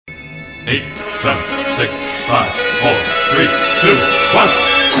8, 7, 6, 5, 4, 3, 2,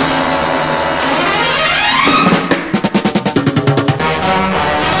 1.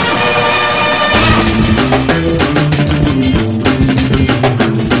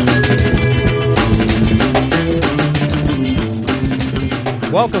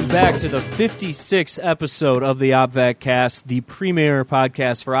 Welcome back to the 56th episode of the OpVacCast, the premier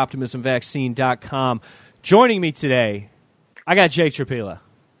podcast for OptimismVaccine.com. Joining me today, I got Jake Trapila.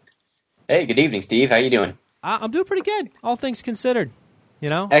 Hey, good evening, Steve. How you doing? I'm doing pretty good, all things considered. You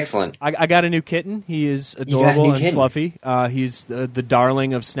know, Excellent. I got a new kitten. He is adorable and kitten. fluffy. He's the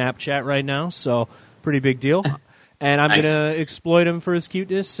darling of Snapchat right now, so pretty big deal. And I'm Nice. going to exploit him for his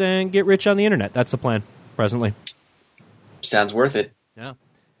cuteness and get rich on the internet. That's the plan, presently. Sounds worth it. Yeah.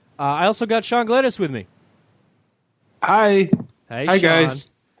 I also got Sean Gladys with me. Hi. Hey, Hi, Sean. guys.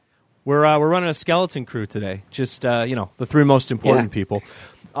 We're running a skeleton crew today. Just the three most important Yeah. people.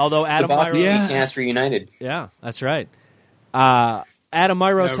 Although The Adam Boston Myros, Yeah. Cast reunited. yeah, that's right. Adam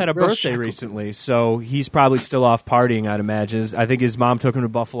Myros Yeah, had a real birthday shackled. recently, so he's probably still off partying. I'd imagine. I think his mom took him to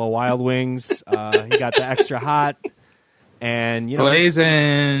Buffalo Wild Wings. He got the extra hot, and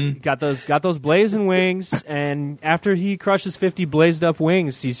Blazing. got those blazing wings. And after he crushes 50 blazed up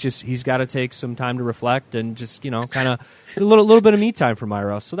wings, he's got to take some time to reflect and just kind of a little bit of me time for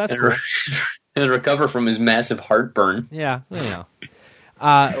Myros. So that's And, cool. and recover from his massive heartburn. Yeah,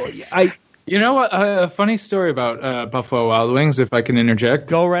 I You know what? A funny story about Buffalo Wild Wings, if I can interject.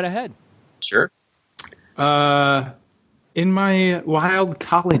 go right ahead. Sure. In my wild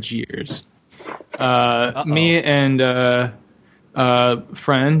college years, me and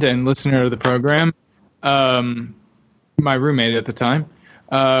friend and listener of the program, my roommate at the time,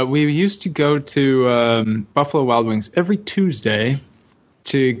 we used to go to Buffalo Wild Wings every Tuesday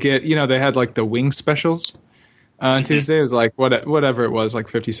to get, they had like the wing specials. On Tuesday, it was like whatever it was, like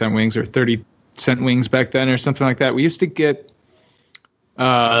 50-cent wings or 30-cent wings back then or something like that. We used to get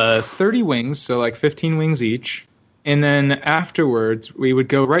 30 wings, so like 15 wings each. And then afterwards, we would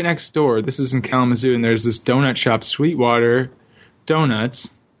go right next door. This is in Kalamazoo, and there's this donut shop, Sweetwater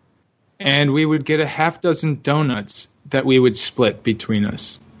Donuts. And we would get a half dozen donuts that we would split between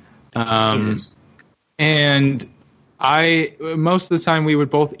us. Jesus. And most of the time, we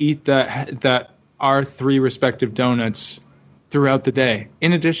would both eat that our three respective donuts throughout the day,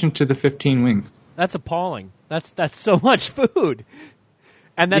 in addition to the 15 wings. That's appalling. That's so much food.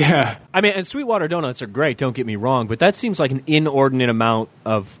 And that's, Yeah. I mean, and Sweetwater donuts are great. Don't get me wrong, but that seems like an inordinate amount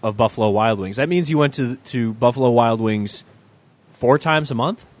of Buffalo Wild Wings. That means you went to Buffalo Wild Wings 4 times a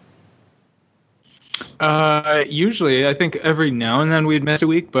month. Usually, I think every now and then we'd miss a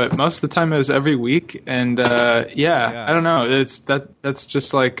week, but most of the time it was every week. And Yeah. I don't know. That's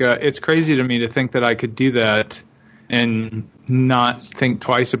just like it's crazy to me to think that I could do that and not think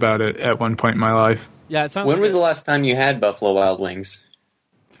twice about it at one point in my life. Yeah, it sounds. When like was the last time you had Buffalo Wild Wings?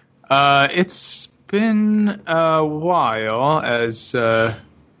 It's been a while, as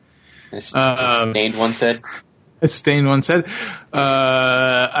As Stained one said. Stain once said.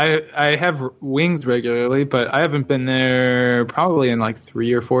 I have wings regularly, but I haven't been there probably in like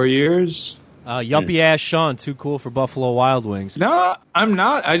 3 or 4 years. yuppie ass Sean, too cool for Buffalo Wild Wings. No, I'm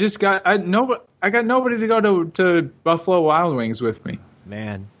not. I got nobody to go to Buffalo Wild Wings with me.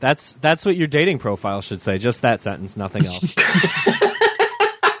 Man, that's what your dating profile should say. Just that sentence, nothing else.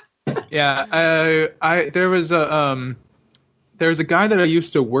 Yeah, there was a guy that I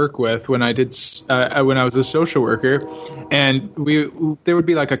used to work with when I was a social worker, and there would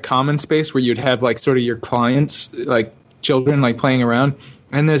be like a common space where you'd have like sort of your clients, like children, like playing around.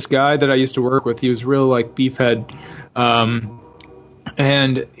 And this guy that I used to work with, he was real like beefhead,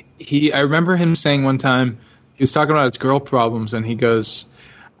 and I remember him saying one time, he was talking about his girl problems, and he goes,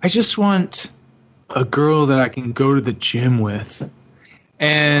 "I just want a girl that I can go to the gym with,"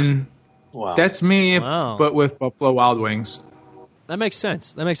 and Wow. that's me, Wow. but with Buffalo Wild Wings. That makes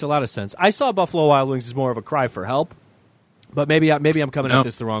sense. That makes a lot of sense. I saw Buffalo Wild Wings as more of a cry for help, but maybe I'm coming No. at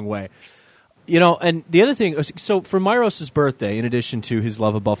this the wrong way. And the other thing, so for Myros' birthday, in addition to his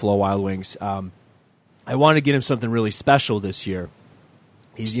love of Buffalo Wild Wings, I wanted to get him something really special this year.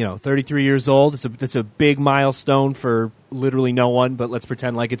 He's 33 years old. It's a big milestone for literally no one, but let's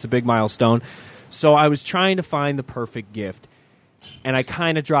pretend like it's a big milestone. So I was trying to find the perfect gift, and I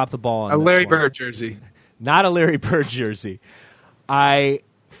kind of dropped the ball on A this Larry one. Bird jersey. Not a Larry Bird jersey. I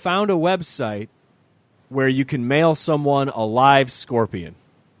found a website where you can mail someone a live scorpion.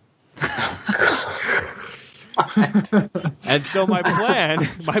 And so my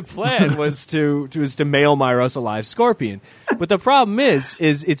plan was to mail Myros a live scorpion. But the problem is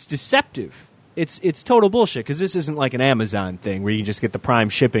it's deceptive it's total bullshit because this isn't like an Amazon thing where you can just get the Prime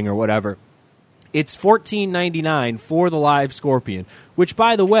shipping or whatever. It's $14.99 for the live scorpion, which,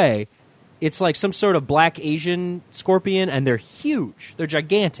 by the way, it's like some sort of black Asian scorpion, and they're huge. They're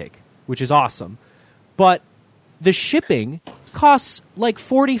gigantic, which is awesome. But the shipping costs like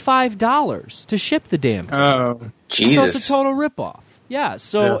 $45 to ship the damn thing. Oh, Jesus. So it's a total ripoff. Yeah,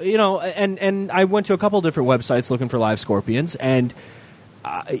 so, you know, and I went to a couple different websites looking for live scorpions, and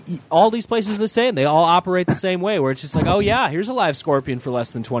all these places are the same. They all operate the same way, where it's just like, oh, yeah, here's a live scorpion for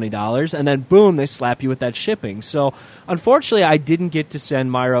less than $20, and then, boom, they slap you with that shipping. So, unfortunately, I didn't get to send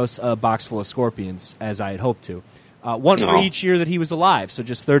Myros a box full of scorpions, as I had hoped to. One for each year that he was alive, so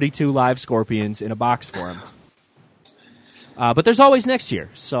just 32 live scorpions in a box for him. But there's always next year,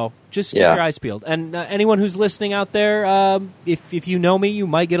 so just keep your eyes peeled. And anyone who's listening out there, if you know me, you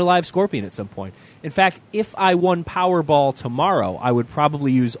might get a live scorpion at some point. In fact, if I won Powerball tomorrow, I would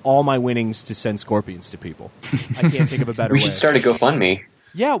probably use all my winnings to send scorpions to people. I can't think of a better way. We should start a GoFundMe.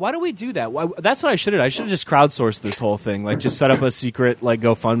 Yeah, why don't we do that? That's what I should have done. I should have just crowdsourced this whole thing, like just set up a secret like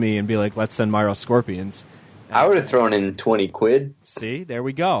GoFundMe and be like, let's send Myros scorpions. I would have thrown in 20 quid. See, there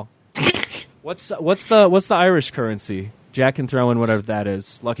we go. What's the Irish currency? Jack can throw in whatever that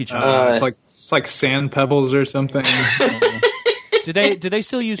is. Lucky Charms. It's like sand pebbles or something. Do they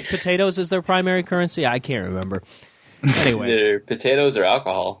still use potatoes as their primary currency? I can't remember. Anyway, Either potatoes or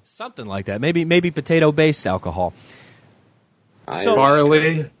alcohol. something like that. Maybe potato based alcohol. So,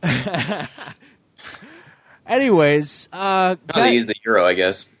 Barley. anyways, They use the euro, I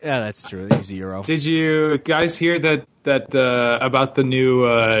guess. yeah, that's true. They use a euro. Did you guys hear that about the new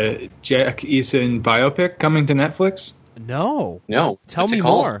Jack Eason biopic coming to Netflix? No. No. Tell What's me it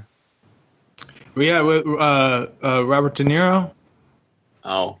called? more. Yeah, with Robert De Niro.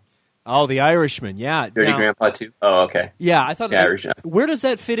 Oh, The Irishman. Yeah. Dirty Now- Grandpa too. Oh, okay. Yeah, I thought. The Irishman. Where does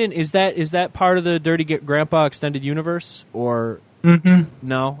that fit in? Is that part of the Dirty Grandpa extended universe or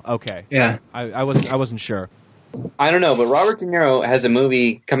no? Okay. Yeah. I wasn't sure. I don't know, but Robert De Niro has a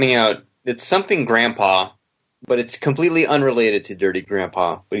movie coming out. It's something Grandpa, but it's completely unrelated to Dirty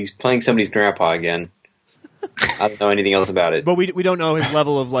Grandpa. But he's playing somebody's grandpa again. I don't know anything else about it. But we don't know his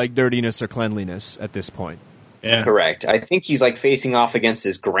level of like dirtiness or cleanliness at this point. Yeah. Correct. I think he's like facing off against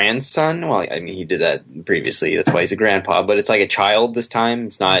his grandson. Well, I mean, he did that previously. That's why he's a grandpa. But it's like a child this time.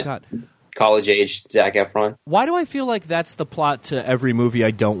 It's not God. college age Zac Efron. Why do I feel like that's the plot to every movie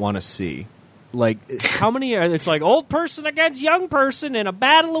I don't want to see? Like, how many are, it's like old person against young person in a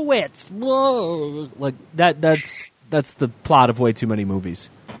battle of wits. Whoa. Like, that's the plot of way too many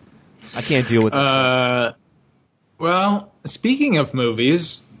movies. I can't deal with this. Well, speaking of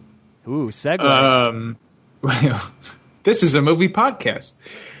movies, Ooh, segue. this is a movie podcast.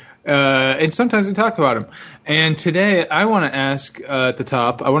 And sometimes we talk about them. And today I want to ask at the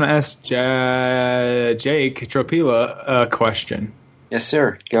top, I want to ask Jake Tropila a question. Yes,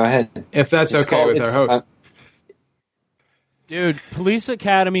 sir. Go ahead. If that's okay with our host. Dude, Police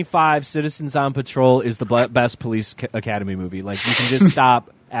Academy 5 Citizens on Patrol is the best Police Academy movie. Like, you can just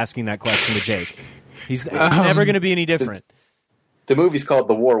stop asking that question to Jake. He's never going to be any different. The movie's called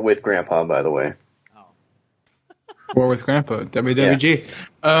The War with Grandpa, by the way. War with Grandpa, WWG.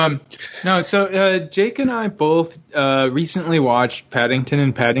 Yeah. So Jake and I both recently watched Paddington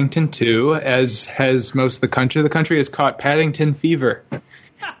and Paddington 2, as has most of the country. The country has caught Paddington fever.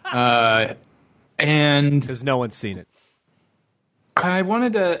 And Because no one's seen it. I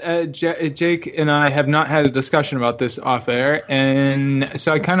wanted to, Jake and I have not had a discussion about this off air, and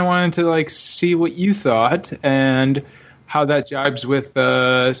so I kind of wanted to like see what you thought and how that jibes with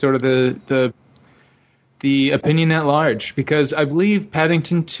sort of the opinion at large, because I believe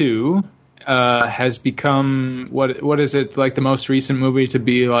Paddington 2 has become what is it, like the most recent movie to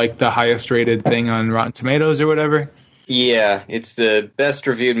be like the highest rated thing on Rotten Tomatoes or whatever. Yeah, it's the best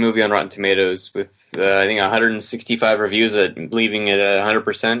reviewed movie on Rotten Tomatoes with, I think, 165 reviews, leaving it at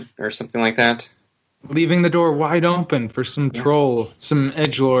 100% or something like that. Leaving the door wide open for some troll, some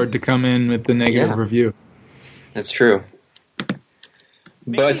edgelord to come in with the negative review. That's true.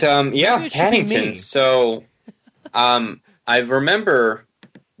 Maybe it should be me. Paddington. So, I remember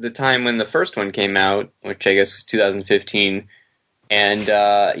the time when the first one came out, which I guess was 2015, and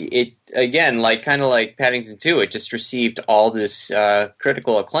it, again, kind of like Paddington 2, it just received all this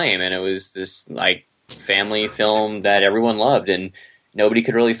critical acclaim, and it was this like family film that everyone loved, and nobody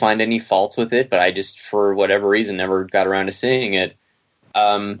could really find any faults with it, but I just, for whatever reason, never got around to seeing it.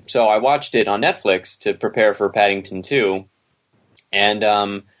 So I watched it on Netflix to prepare for Paddington 2, and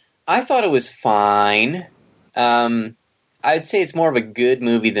I thought it was fine. I'd say it's more of a good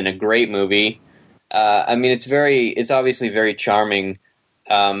movie than a great movie. I mean, it's obviously very charming.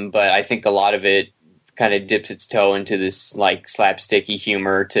 but I think a lot of it kind of dips its toe into this like slapsticky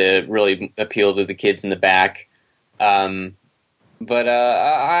humor to really appeal to the kids in the back. But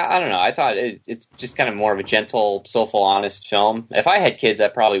I don't know. I thought it's just kind of more of a gentle, soulful, honest film. If I had kids, I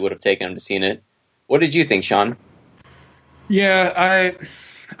probably would have taken them to see it. What did you think, Sean? Yeah,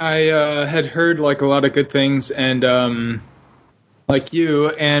 I had heard like a lot of good things, and like you,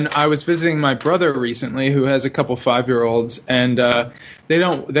 and I was visiting my brother recently, who has a couple 5-year-olds, and they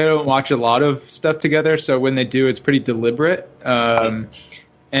don't watch a lot of stuff together. So when they do, it's pretty deliberate. And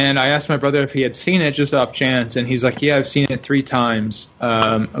I asked my brother if he had seen it just off chance, and he's like, "Yeah, I've seen it 3 times."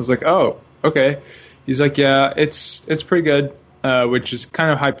 I was like, "Oh, okay." He's like, "Yeah, it's pretty good," which is kind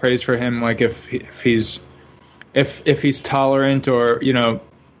of high praise for him. Like if he's tolerant, or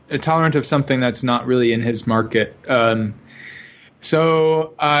tolerant of something that's not really in his market.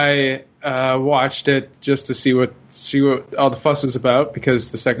 So I watched it just to see what all the fuss was about,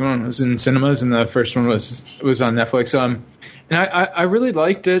 because the second one was in cinemas and the first one was on Netflix. And I really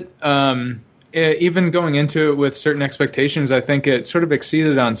liked it. Even going into it with certain expectations, I think it sort of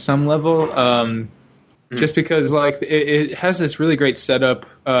exceeded on some level. Just because like it has this really great setup.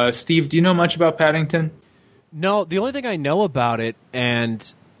 Steve, do you know much about Paddington? No, the only thing I know about it,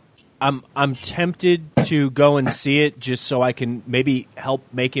 and I'm tempted to go and see it just so I can maybe help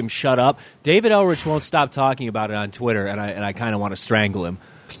make him shut up. David Elrich won't stop talking about it on Twitter, and I kind of want to strangle him.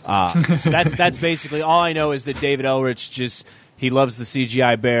 So that's basically all I know, is that David Elrich he loves the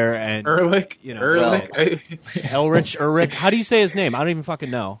CGI bear and Erlich. Elrich. How do you say his name? I don't even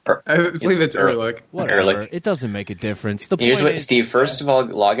fucking know. I believe it's Erlich. Whatever. Erlich. It doesn't make a difference. Here's what, Steve. First of all,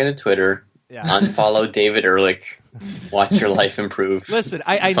 log into Twitter. Yeah. Unfollow David Ehrlich. Watch your life improve. Listen,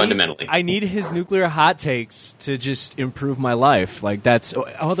 I fundamentally. I need his nuclear hot takes to just improve my life. Like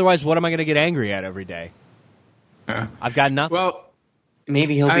otherwise, what am I going to get angry at every day? I've got nothing. Well,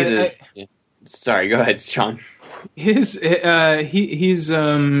 maybe he'll be Sorry, go ahead, Sean. His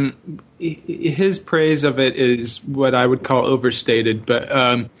praise of it is what I would call overstated, but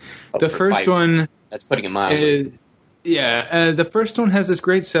the first one, that's putting it mildly. The first one has this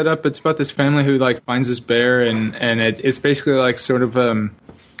great setup. It's about this family who like finds this bear, and it's basically like sort of the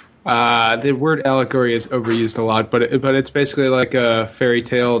word allegory is overused a lot, but it's basically like a fairy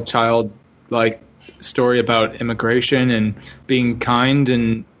tale child like story about immigration and being kind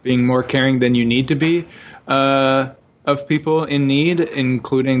and being more caring than you need to be of people in need,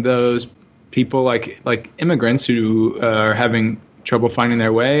 including those people like immigrants who are having trouble finding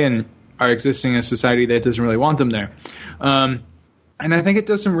their way and are existing in a society that doesn't really want them there. And I think it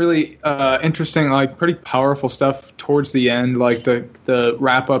does some really interesting, like pretty powerful stuff towards the end. Like the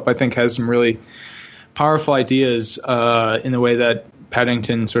wrap up, I think, has some really powerful ideas in the way that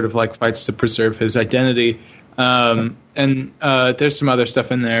Paddington sort of like fights to preserve his identity. And there's some other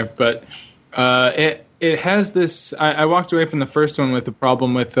stuff in there, but it has this. I walked away from the first one with a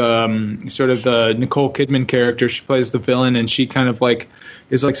problem with sort of the Nicole Kidman character. She plays the villain, and she kind of like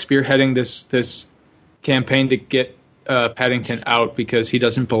is like spearheading this campaign to get Paddington out because he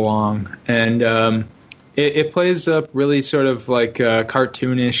doesn't belong. And it plays up really sort of like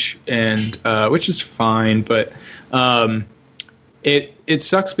cartoonish, and which is fine, but it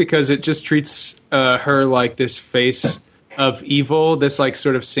sucks because it just treats her like this face of evil, this like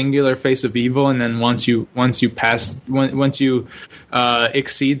sort of singular face of evil, and then once you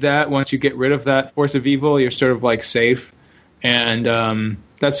exceed that, once you get rid of that force of evil, you're sort of like safe, and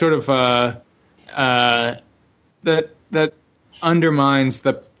that sort of that undermines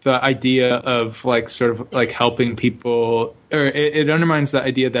the idea of like sort of like helping people, or it undermines the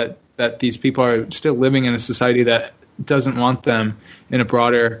idea that these people are still living in a society that doesn't want them in a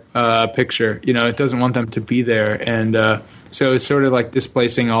broader picture. It doesn't want them to be there, and so it's sort of like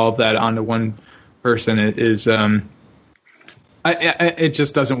displacing all of that onto one person. It is it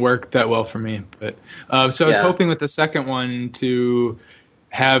just doesn't work that well for me. But so I was hoping with the second one to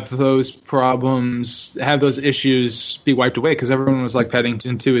have those problems, have those issues be wiped away, because everyone was like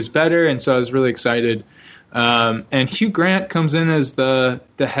Paddington 2 is better, and so I was really excited. And Hugh Grant comes in as the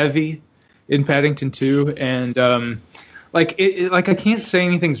heavy in Paddington 2, and like I can't say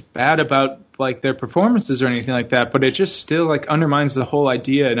anything's bad about like their performances or anything like that, but it just still like undermines the whole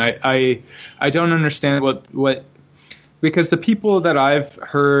idea, and I don't understand what because the people that I've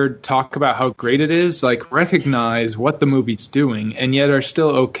heard talk about how great it is like recognize what the movie's doing, and yet are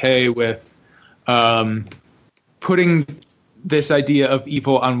still okay with putting this idea of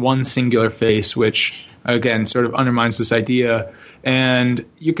evil on one singular face, which again sort of undermines this idea. And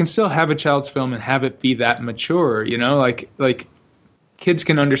you can still have a child's film and have it be that mature, like kids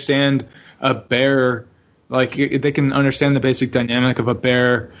can understand a bear Like they can understand the basic dynamic of a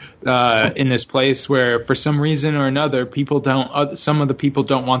bear in this place where, for some reason or another, some of the people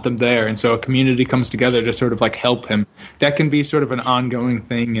don't want them there, and so a community comes together to sort of like help him. That can be sort of an ongoing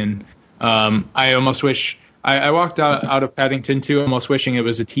thing, and I almost wish I walked out of Paddington 2 almost wishing it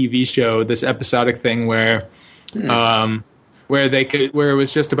was a TV show, this episodic thing where it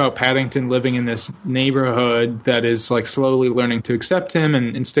was just about Paddington living in this neighborhood that is like slowly learning to accept him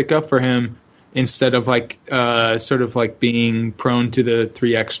and stick up for him, instead of like sort of like being prone to the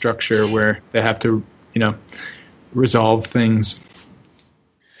 3 act structure where they have to, resolve things.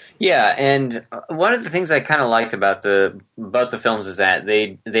 Yeah, and one of the things I kind of liked about the films is that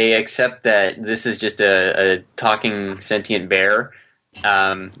they accept that this is just a talking sentient bear.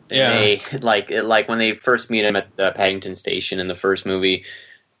 They like when they first meet him at the Paddington Station in the first movie.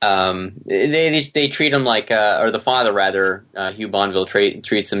 They treat him like, or the father rather, Hugh Bonneville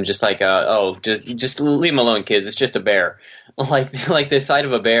treats him just like, just leave him alone, kids. It's just a bear. Like the sight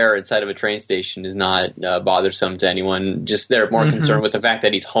of a bear inside of a train station is not bothersome to anyone. Just they're more concerned with the fact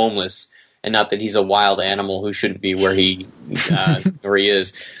that he's homeless and not that he's a wild animal who shouldn't be where he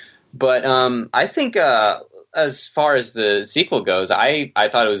is. But I think as far as the sequel goes, I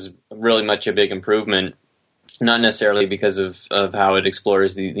thought it was really much a big improvement. Not necessarily because of how it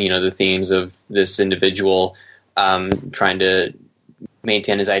explores the themes of this individual trying to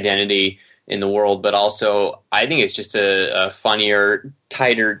maintain his identity in the world, but also I think it's just a funnier,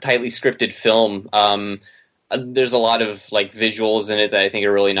 tightly scripted film. There's a lot of like visuals in it that I think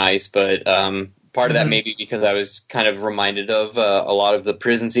are really nice, but part of that maybe because I was kind of reminded of a lot of the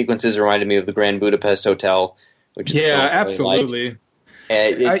prison sequences reminded me of the Grand Budapest Hotel, which is absolutely. Really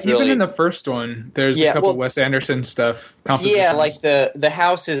even in the first one, there's a couple of Wes Anderson stuff. Yeah, like the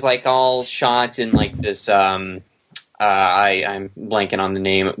house is like all shot in like this. I'm blanking on the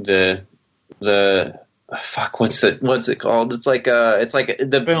name. The fuck. What's it called? It's like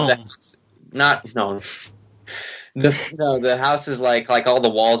the film. The house is like all the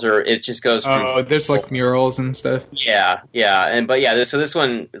walls are. It just goes. There's like murals and stuff. Yeah, so this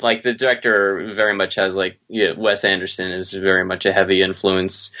one, like the director, very much has Wes Anderson is very much a heavy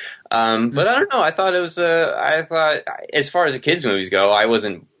influence. But I don't know. I thought it was as far as the kids' movies go, I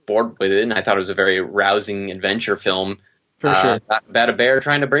wasn't bored with it, and I thought it was a very rousing adventure film. For sure, about a bear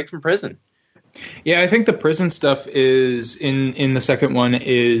trying to break from prison. Yeah, I think the prison stuff is in the second one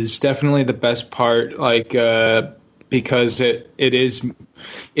is definitely the best part. Because it is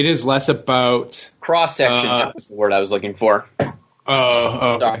less about cross section. That was the word I was looking for.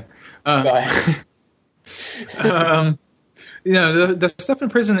 Oh, okay. Go ahead. The stuff in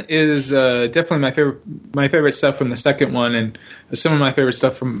prison is definitely my favorite stuff from the second one, and some of my favorite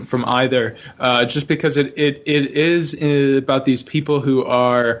stuff from either. Just because it is about these people who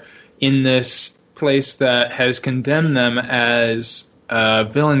are in this place that has condemned them as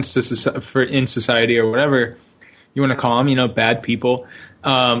villains in society or whatever you want to call them, bad people.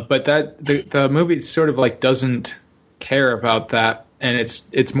 But the movie sort of like doesn't care about that, and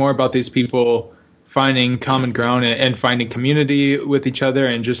it's more about these people finding common ground and finding community with each other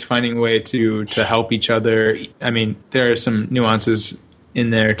and just finding a way to help each other. I mean, there are some nuances in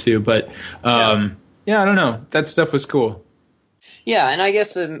there too, but I don't know. That stuff was cool. Yeah, and I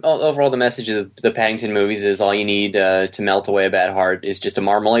guess overall the message of the Paddington movies is all you need to melt away a bad heart is just a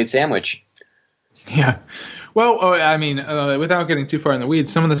marmalade sandwich. Yeah. Well, I mean, without getting too far in the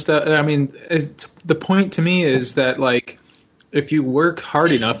weeds, some of the stuff, I mean, the point to me is that, like, if you work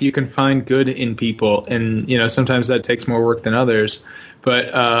hard enough, you can find good in people. And, sometimes that takes more work than others. But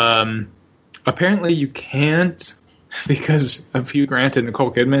apparently you can't because of Hugh Grant and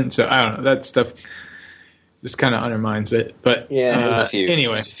Nicole Kidman. So, I don't know. That stuff just kind of undermines it. But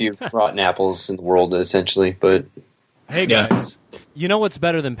anyway. There's a few rotten apples in the world, essentially. But hey, guys, you know what's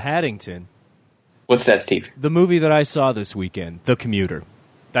better than Paddington? What's that, Steve? The movie that I saw this weekend, The Commuter.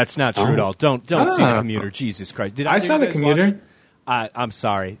 That's not true at all. Don't see The Commuter. Jesus Christ! I saw The Commuter. I'm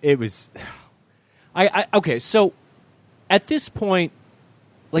sorry. It was. Okay. So at this point,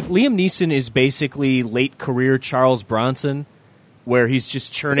 like Liam Neeson is basically late career Charles Bronson, where he's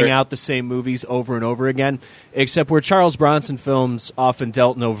just churning out the same movies over and over again. Except where Charles Bronson films often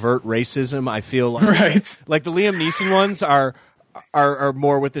dealt in overt racism, I feel like the Liam Neeson ones are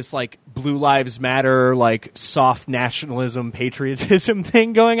more with this like Blue Lives Matter, like soft nationalism, patriotism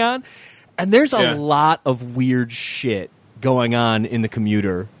thing going on. And there's a lot of weird shit going on in The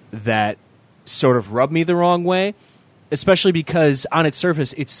Commuter that sort of rubbed me the wrong way, especially because on its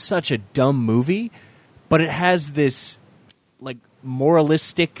surface, it's such a dumb movie, but it has this like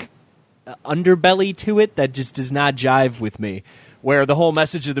moralistic underbelly to it that just does not jive with me. where the whole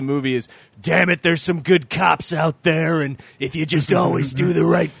message of the movie is, damn it, there's some good cops out there, and if you just always do the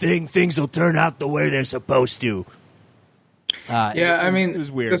right thing, things will turn out the way they're supposed to. It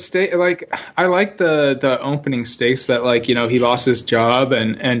was weird. I like the opening stakes that, like, you know, he lost his job,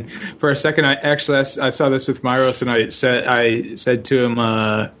 and for a second, I saw this with Myros, and I said to him,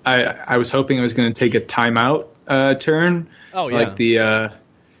 I was hoping it was going to take a timeout turn. Oh yeah, like the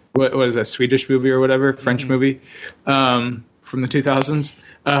what is that, Swedish movie or whatever, French movie from the 2000s,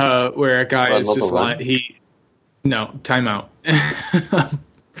 where a guy is just like timeout.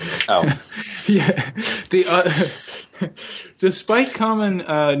 Oh. Yeah. Despite common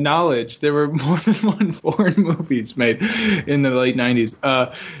knowledge, there were more than one foreign movies made in the late 90s.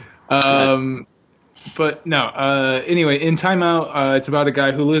 But no, anyway, in Time Out, it's about a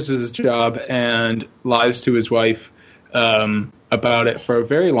guy who loses his job and lies to his wife about it for a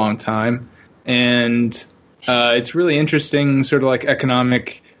very long time. And it's really interesting, sort of like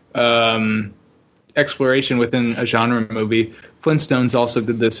economic exploration within a genre movie. Flintstones also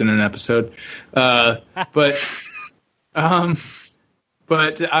did this in an episode. But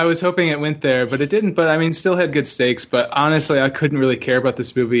I was hoping it went there, but it didn't. But I mean, still had good stakes. But honestly, I couldn't really care about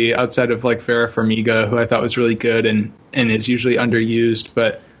this movie outside of like Vera Farmiga, who I thought was really good and is usually underused.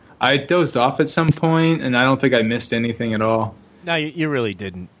 But I dozed off at some point, and I don't think I missed anything at all. No, you really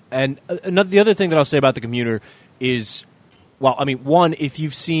didn't. And the other thing that I'll say about The Commuter is, well, I mean, one, if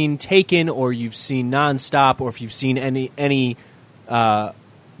you've seen Taken or you've seen Nonstop or if you've seen any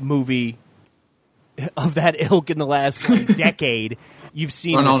movie of that ilk in the last decade, you've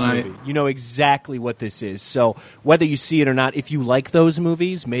seen this movie. You know exactly what this is. So whether you see it or not, if you like those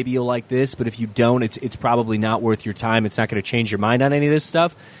movies, maybe you'll like this. But if you don't, it's probably not worth your time. It's not going to change your mind on any of this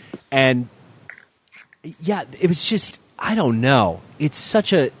stuff. And yeah, it was just, I don't know. It's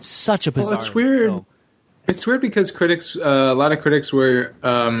such a bizarre. Well, it's weird. Film. It's weird because critics, a lot of critics were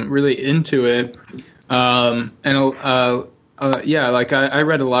really into it, like I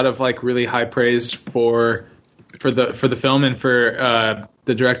read a lot of like really high praise for the film and for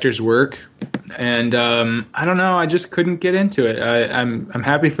the director's work, and I don't know, I just couldn't get into it. I'm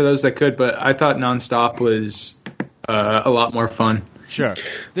happy for those that could, but I thought Nonstop was a lot more fun. Sure.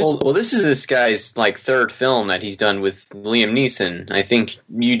 This is this guy's like third film that he's done with Liam Neeson. I think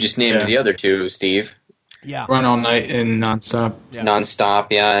you just named the other two, Steve. Yeah. Run All Night and Nonstop. Yeah. Nonstop,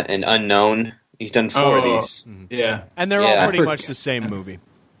 yeah, and Unknown. He's done 4 of these. Yeah. And they're all pretty much the same movie.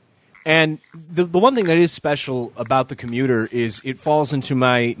 And the one thing that is special about The Commuter is it falls into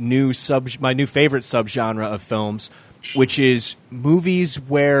my new favorite subgenre of films, which is movies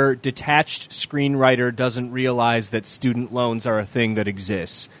where detached screenwriter doesn't realize that student loans are a thing that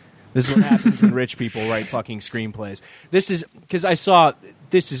exists. This is what happens when rich people write fucking screenplays. This is because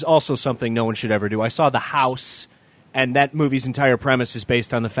this is also something no one should ever do. I saw The House, and that movie's entire premise is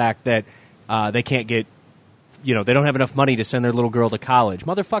based on the fact that they can't get, they don't have enough money to send their little girl to college.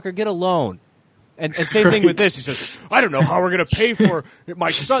 Motherfucker, get a loan. And same thing with this. He says, I don't know how we're going to pay for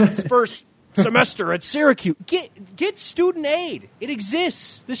my son's first semester at Syracuse. Get student aid. It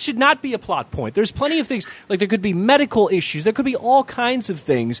exists. This should not be a plot point. There's plenty of things, like there could be medical issues. There could be all kinds of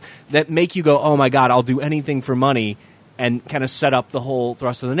things that make you go, oh my God, I'll do anything for money, and kind of set up the whole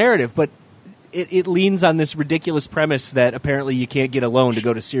thrust of the narrative. But it leans on this ridiculous premise that apparently you can't get a loan to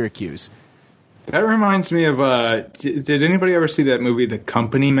go to Syracuse. That reminds me of, did anybody ever see that movie, The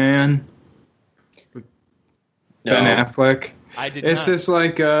Company Man? With Ben Affleck? I did It's not. this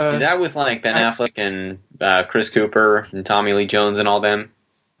like... Is that with like Ben Affleck and Chris Cooper and Tommy Lee Jones and all them?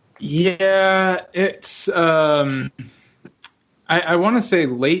 Yeah, it's... I want to say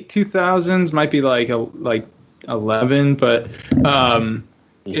late 2000s, might be like 11, but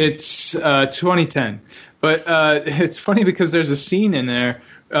it's 2010. But it's funny because there's a scene in there.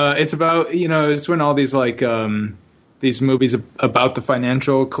 It's about, it's when all these like these movies about the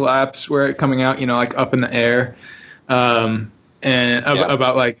financial collapse were coming out, like Up in the Air,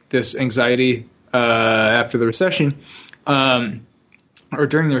 about like this anxiety after the recession, or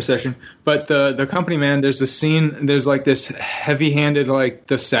during the recession. But the Company Man, there's a scene, there's like this heavy-handed, like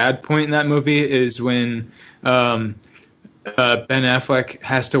the sad point in that movie is when Ben Affleck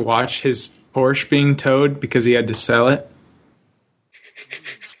has to watch his Porsche being towed because he had to sell it.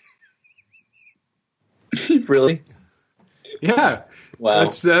 Really? Yeah. Wow.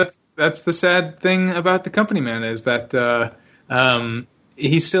 That's the sad thing about The Company Man is that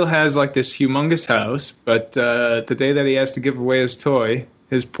he still has like this humongous house, but the day that he has to give away his toy,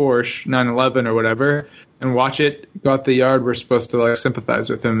 his Porsche 911 or whatever, and watch it go out the yard, we're supposed to like sympathize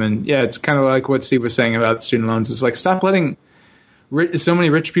with him. And yeah, it's kind of like what Steve was saying about student loans. It's like, stop letting so many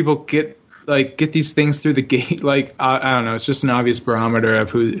rich people get like get these things through the gate. Like I don't know, it's just an obvious barometer of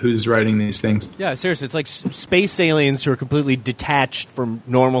who's writing these things. Yeah, seriously, it's like space aliens who are completely detached from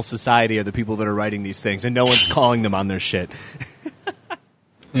normal society are the people that are writing these things, and no one's calling them on their shit.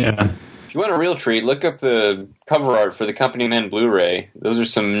 Yeah. If you want a real treat, look up the cover art for the Company Man Blu-ray. Those are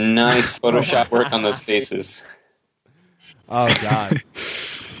some nice Photoshop work on those faces. Oh, God.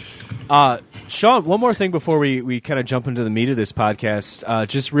 Sean, one more thing before we kind of jump into the meat of this podcast.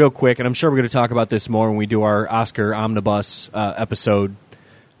 Just real quick, and I'm sure we're going to talk about this more when we do our Oscar Omnibus episode.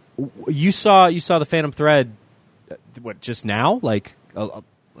 You saw the Phantom Thread, just now? Like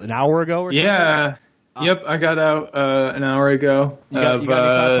an hour ago or something? Yeah. Yep, I got out an hour ago you got any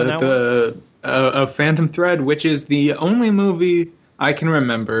thoughts on that of Phantom Thread, which is the only movie I can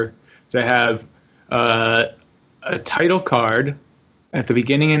remember to have a title card at the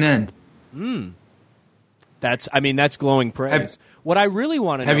beginning and end. That's glowing praise. What I really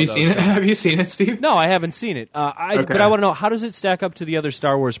want to know, have you seen it? Have you seen it, Steve? No, I haven't seen it. Okay. But I want to know, how does it stack up to the other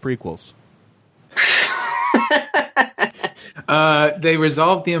Star Wars prequels? They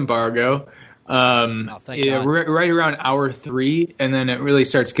resolved the embargo. Thank God. Right around hour 3, and then it really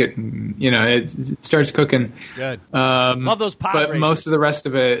starts getting, it starts cooking. Good. Love those pod But races. most of the rest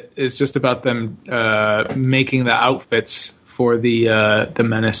of it is just about them making the outfits for the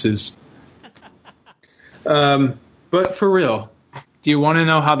menaces. But for real, do you want to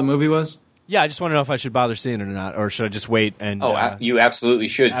know how the movie was? Yeah, I just want to know if I should bother seeing it or not, or should I just wait and... You absolutely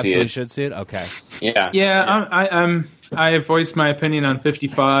should see it. Should see it? Okay. Yeah. Yeah, I voiced my opinion on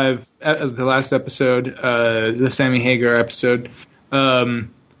 55, the last episode, the Sammy Hagar episode,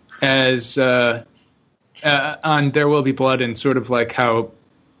 as on There Will Be Blood, and sort of like how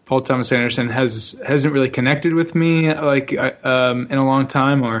Paul Thomas Anderson hasn't really connected with me like in a long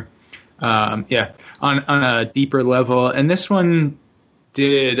time, or on a deeper level, and this one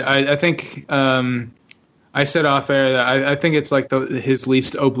did. I think I said off air that I think it's like his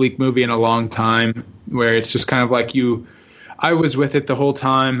least oblique movie in a long time, where it's just kind of like I was with it the whole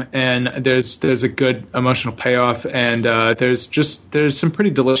time, and there's a good emotional payoff, and there's some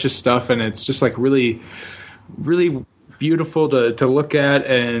pretty delicious stuff, and it's just like really, really beautiful to look at,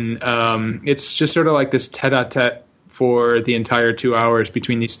 and it's just sort of like this tete-a-tete for the entire 2 hours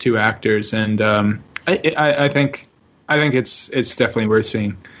between these two actors, and I think it's definitely worth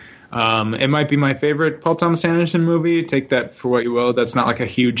seeing. It might be my favorite Paul Thomas Anderson movie. Take that for what you will. That's not like a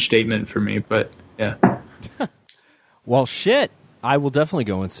huge statement for me, but yeah. Well, shit. I will definitely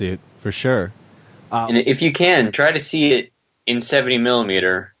go and see it for sure. And if you can, try to see it in 70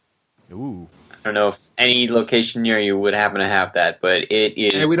 millimeter. Ooh. I don't know if any location near you would happen to have that, but it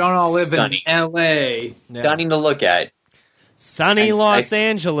is. Hey, we don't all live stunning. in L.A. Yeah. Stunning to look at. Sunny Los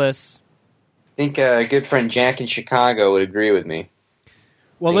Angeles. I think a good friend Jack in Chicago would agree with me.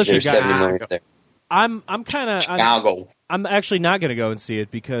 Well, listen, There's 70 guys. millimeter there. I'm kind of... Chicago. I'm actually not going to go and see it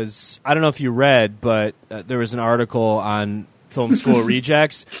because I don't know if you read, but there was an article on Film School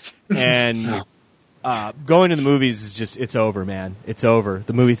Rejects, and going to the movies is just, it's over, man. It's over.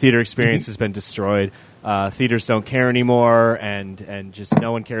 The movie theater experience has been destroyed. Theaters don't care anymore, and just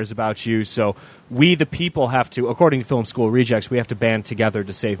no one cares about you. So we, the people, have to, according to Film School Rejects, we have to band together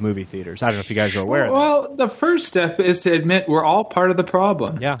to save movie theaters. I don't know if you guys are aware of that. Well, the first step is to admit we're all part of the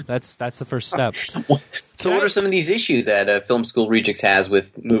problem. Yeah, that's the first step. So what are some of these issues that Film School Rejects has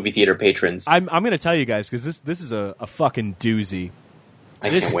with movie theater patrons? I'm going to tell you guys, because this is a fucking doozy. I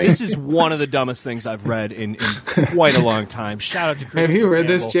can't wait. This is one of the dumbest things I've read in quite a long time. Shout out to Chris. Have you read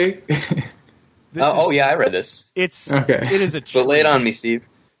this, Jake? Yeah, I read this. It's Okay. It is a. But lay it on me, Steve.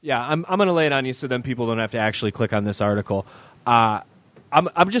 Yeah, I'm going to lay it on you, so then people don't have to actually click on this article. I'm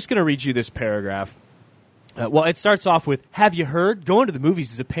just going to read you this paragraph. Well, it starts off with, "Have you heard? Going to the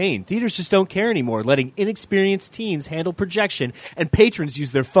movies is a pain. Theaters just don't care anymore, letting inexperienced teens handle projection, and patrons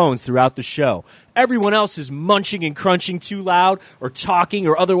use their phones throughout the show. Everyone else is munching and crunching too loud, or talking,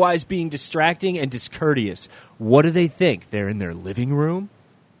 or otherwise being distracting and discourteous. What do they think? They're in their living room?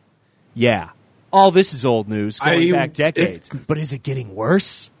 Yeah. All this is old news, going back decades. But is it getting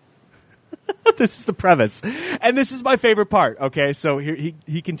worse?" This is the premise. And this is my favorite part, okay? So here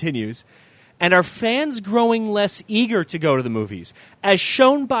he continues. "And are fans growing less eager to go to the movies? As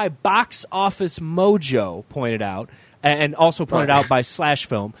shown by Box Office Mojo pointed out, and also pointed out by Slash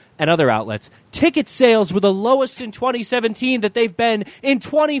Film and other outlets, Ticket sales were the lowest in 2017 that they've been in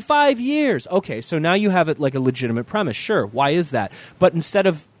 25 years. Okay, so now you have it like a legitimate premise. Sure, why is that? But instead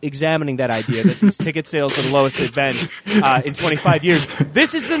of examining that idea that these ticket sales are the lowest they've been in 25 years,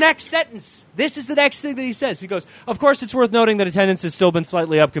 this is the next sentence. This is the next thing that he says. He goes, of course, it's worth noting that attendance has still been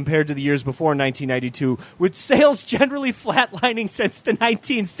slightly up compared to the years before 1992, with sales generally flatlining since the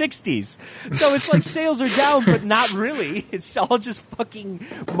 1960s. So it's like sales are down, but not really. It's all just fucking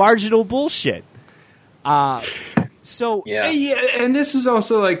marginal bullshit. So Yeah, and this is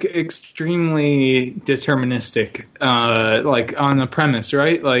also like extremely deterministic, like on the premise,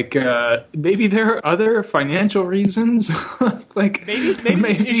 right? Like maybe there are other financial reasons. Like maybe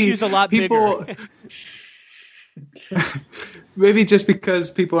this issue's a lot people, bigger. Maybe just because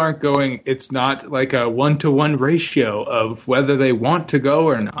people aren't going, it's not like a 1-to-1 ratio of whether they want to go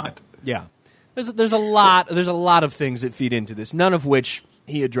or not. Yeah, there's a lot of things that feed into this, none of which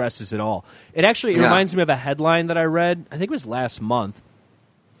he addresses at all. It reminds me of a headline that I read. I think it was last month,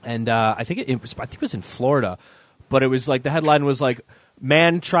 and I think it was in Florida, but it was like the headline was like,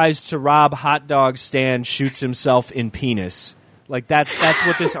 "Man tries to rob hot dog stand, shoots himself in penis." Like that's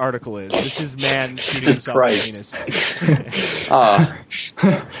what this article is. This is man shooting himself in penis.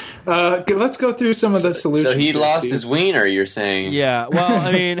 Let's go through some of the solutions. so he here, lost Steve. his wiener. You're saying? Yeah. Well,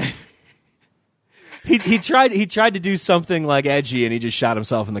 I mean. He tried to do something like edgy, and he just shot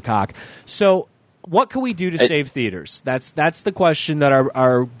himself in the cock. So, what can we do to save theaters? That's the question that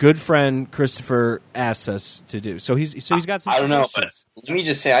our good friend Christopher asks us to do. So he's got some. I don't know, but suggestions. let me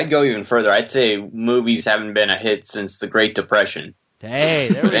just say, I'd go even further. I'd say movies haven't been a hit since the Great Depression. Hey,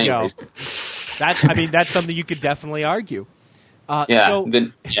 there we go. Anyways. That's something you could definitely argue.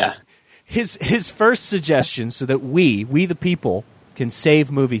 His first suggestion, so that we the people can save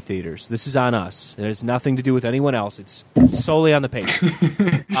movie theaters. This is on us. It has nothing to do with anyone else. It's solely on the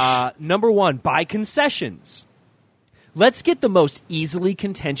patron. Number one, buy concessions. Let's get the most easily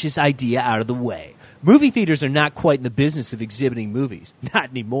contentious idea out of the way. Movie theaters are not quite in the business of exhibiting movies. Not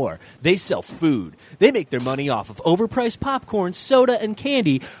anymore. They sell food. They make their money off of overpriced popcorn, soda, and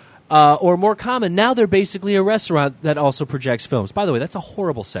candy. Or more common, now they're basically a restaurant that also projects films. By the way, that's a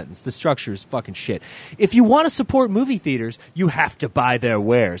horrible sentence. The structure is fucking shit. If you want to support movie theaters, you have to buy their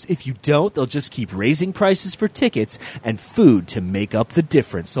wares. If you don't, they'll just keep raising prices for tickets and food to make up the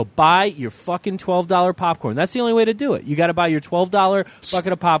difference. So buy your fucking $12 popcorn. That's the only way to do it. You got to buy your $12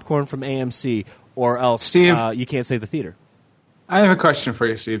 bucket of popcorn from AMC, or else Steve, you can't save the theater. I have a question for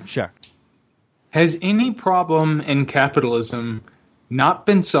you, Steve. Sure. Has any problem in capitalism not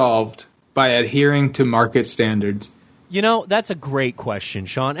been solved by adhering to market standards? You know, that's a great question,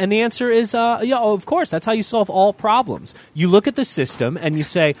 Sean. And the answer is, of course, that's how you solve all problems. You look at the system and you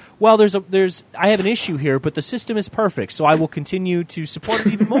say, well, I have an issue here, but the system is perfect, so I will continue to support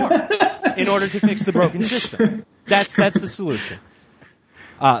it even more in order to fix the broken system. That's the solution.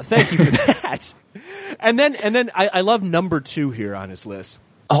 Thank you for that. And then I love number 2 here on his list.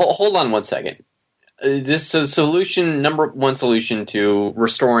 Hold on one second. Number one solution to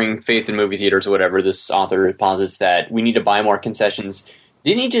restoring faith in movie theaters or whatever, this author posits that we need to buy more concessions.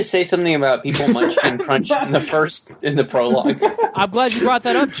 Didn't he just say something about people munching and crunching in the prologue? I'm glad you brought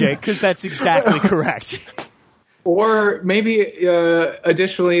that up, Jake, because that's exactly correct. Or maybe,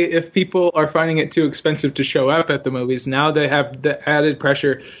 additionally, if people are finding it too expensive to show up at the movies, now they have the added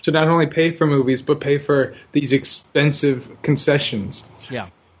pressure to not only pay for movies, but pay for these expensive concessions. Yeah.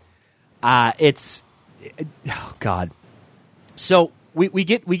 Oh God. So we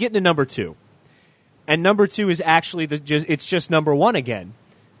get into number 2, and number 2 is actually it's just number 1 again.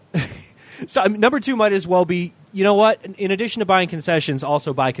 So number 2 might as well be, you know what? In addition to buying concessions,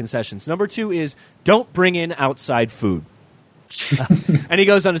 also buy concessions. Number 2 is don't bring in outside food. And he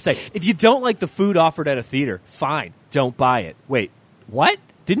goes on to say, if you don't like the food offered at a theater, fine, don't buy it. Wait, what?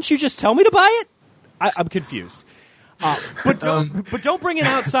 Didn't you just tell me to buy it? I'm confused. But don't bring in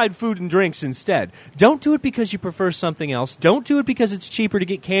outside food and drinks instead. Don't do it because you prefer something else. Don't do it because it's cheaper to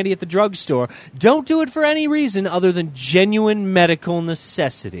get candy at the drugstore. Don't do it for any reason other than genuine medical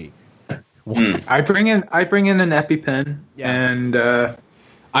necessity. I bring in an EpiPen, and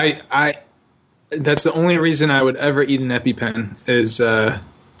I that's the only reason I would ever eat an EpiPen is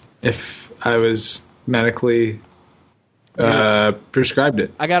if I was medically prescribed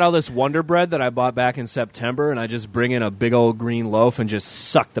it. I got all this Wonder Bread that I bought back in September, and I just bring in a big old green loaf and just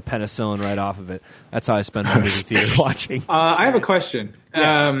suck the penicillin right off of it. That's how I spend my movie theater watching. I have a question.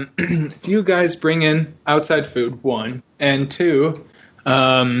 Yes. Do you guys bring in outside food, 1? And 2,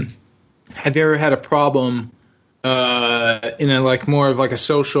 have you ever had a problem in a more of like a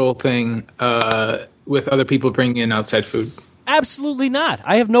social thing with other people bringing in outside food? Absolutely not.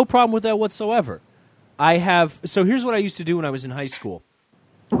 I have no problem with that whatsoever. So here's what I used to do when I was in high school.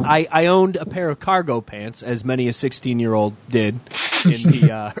 I owned a pair of cargo pants, as many a 16-year-old did in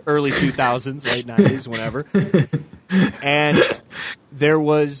the early 2000s, late 90s, whenever. And there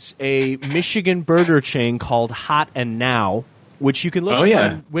was a Michigan burger chain called Hot and Now, which you can look up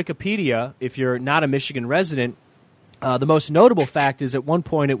on Wikipedia if you're not a Michigan resident. The most notable fact is at one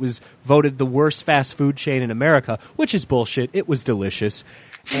point it was voted the worst fast food chain in America, which is bullshit. It was delicious.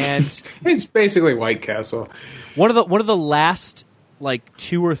 And it's basically White Castle. One of the last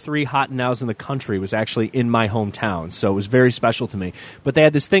 2 or 3 Hot and Nows in the country was actually in my hometown, so it was very special to me. But they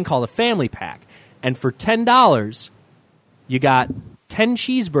had this thing called a family pack, and for $10, you got 10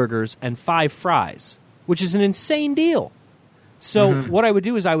 cheeseburgers and 5 fries, which is an insane deal. So what I would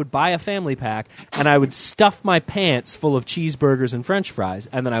do is I would buy a family pack, and I would stuff my pants full of cheeseburgers and French fries,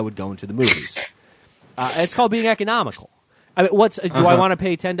 and then I would go into the movies. It's called being economical. I mean, do I want to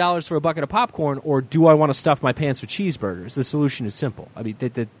pay $10 for a bucket of popcorn, or do I want to stuff my pants with cheeseburgers? The solution is simple. I mean,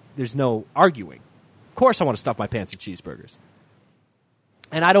 there's no arguing. Of course I want to stuff my pants with cheeseburgers.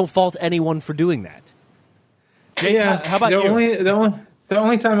 And I don't fault anyone for doing that. Jake, how about you? The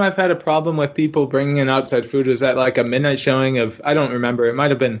only time I've had a problem with people bringing in outside food was at a midnight showing of, I don't remember, it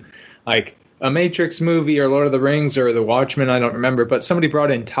might have been a Matrix movie or Lord of the Rings or The Watchmen, I don't remember, but somebody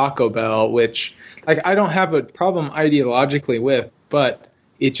brought in Taco Bell, which I don't have a problem ideologically with, but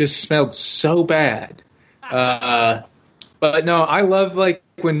it just smelled so bad. But no, I love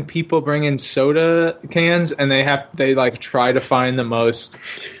when people bring in soda cans and they try to find the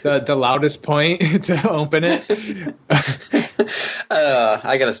loudest point to open it.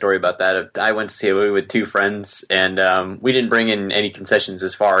 I got a story about that. I went to see a movie with 2 friends, and we didn't bring in any concessions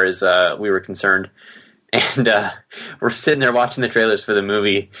as far as we were concerned. And we're sitting there watching the trailers for the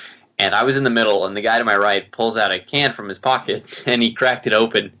movie, and I was in the middle, and the guy to my right pulls out a can from his pocket, and he cracked it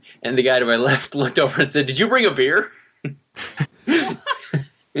open. And the guy to my left looked over and said, "Did you bring a beer?"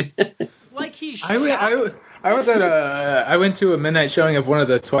 Like he should. I went to a midnight showing of one of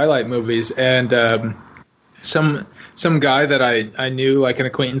the Twilight movies, and some guy that I knew, an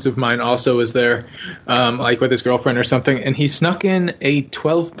acquaintance of mine, also was there, with his girlfriend or something, and he snuck in a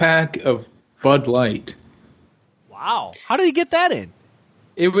 12-pack of Bud Light. Wow. How did he get that in?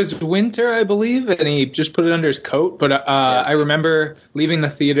 It was winter, I believe, and he just put it under his coat. But I remember leaving the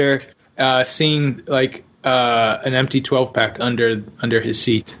theater, seeing an empty 12-pack under his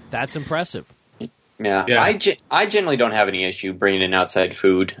seat. That's impressive. Yeah. I generally don't have any issue bringing in outside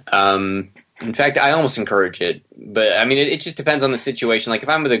food. In fact, I almost encourage it. But I mean, it just depends on the situation. If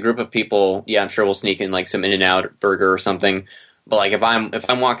I'm with a group of people, yeah, I'm sure we'll sneak in some In-N-Out burger or something. But if I'm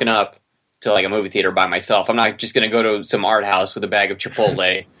walking up to a movie theater by myself, I'm not just going to go to some art house with a bag of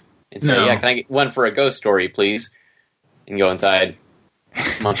Chipotle and say, "Yeah, can I get one for a ghost story, please?" And go inside,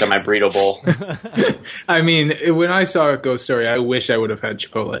 munch on my burrito bowl. I mean, when I saw a ghost story, I wish I would have had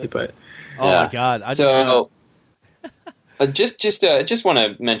Chipotle, but my God! Just want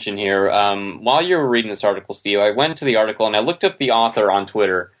to mention here, while you were reading this article, Steve, I went to the article and I looked up the author on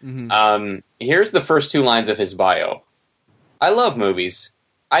Twitter. Here's the first 2 lines of his bio: "I love movies.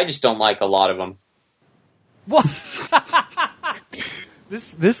 I just don't like a lot of them." What?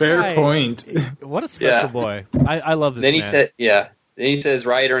 This fair guy, point. What a special boy! I love this. Then man. he said, Then he says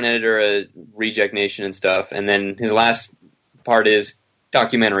writer and editor at Reject Nation and stuff, and then his last part is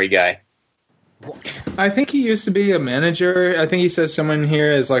documentary guy. I think he used to be a manager. I think he says someone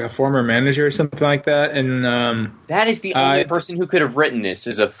here is a former manager or something like that. And that is the only person who could have written this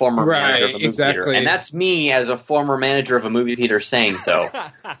is a former manager of a movie theater. And that's me as a former manager of a movie theater saying so.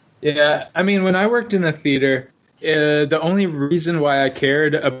 Yeah, I mean, when I worked in the theater, the only reason why I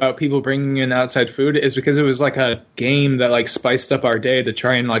cared about people bringing in outside food is because it was a game that spiced up our day to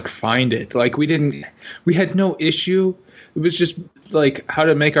try and find it. We had no issue. It was just how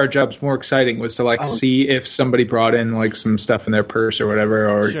to make our jobs more exciting was to see if somebody brought in some stuff in their purse or whatever,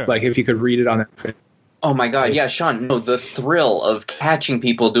 or sure. If you could read it on their face. Oh my God, yeah, Sean. No, the thrill of catching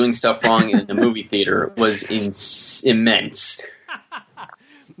people doing stuff wrong in the movie theater was immense.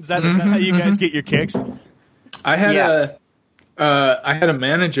 Is that how you guys get your kicks? I had a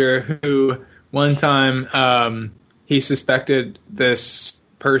manager who one time he suspected this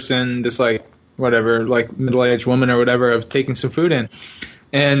person, middle-aged woman or whatever, of taking some food in.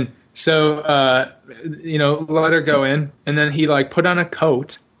 And so, let her go in. And then he, put on a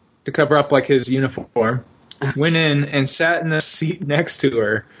coat to cover up, his uniform, went in and sat in a seat next to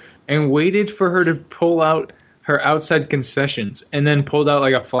her and waited for her to pull out her outside concessions, and then pulled out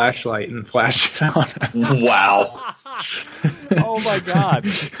a flashlight and flashed it on her. Wow. Oh, my God.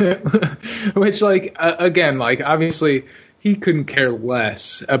 Which, again, obviously he couldn't care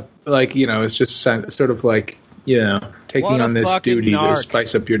less. Like, you know, it's just sort of like, you know, taking What a on this fucking duty narc. to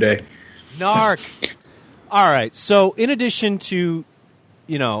spice up your day. Narc. All right. So in addition to,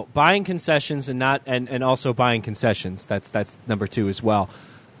 you know, buying concessions and also buying concessions, that's number 2 as well.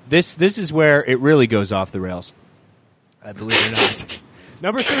 This is where it really goes off the rails. I believe it or not.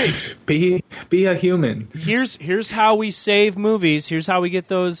 Number 3. Be a human. Here's how we save movies. Here's how we get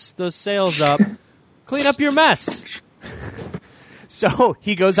those sales up. Clean up your mess. So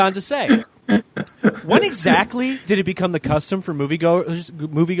he goes on to say, when exactly did it become the custom for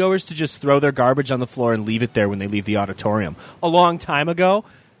moviegoers to just throw their garbage on the floor and leave it there when they leave the auditorium? A long time ago,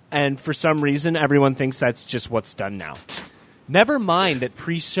 and for some reason, everyone thinks that's just what's done now. Never mind that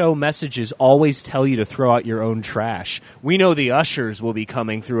pre-show messages always tell you to throw out your own trash. We know the ushers will be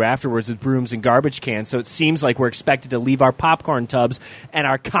coming through afterwards with brooms and garbage cans, so it seems like we're expected to leave our popcorn tubs and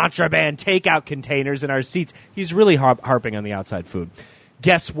our contraband takeout containers in our seats. He's really harping on the outside food.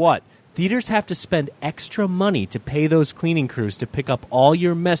 Guess what? Theaters have to spend extra money to pay those cleaning crews to pick up all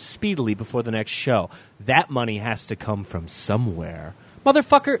your mess speedily before the next show. That money has to come from somewhere.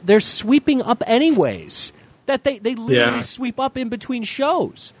 Motherfucker, they're sweeping up anyways. That they literally sweep up in between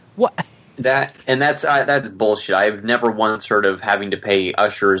shows. What? That's bullshit. I've never once heard of having to pay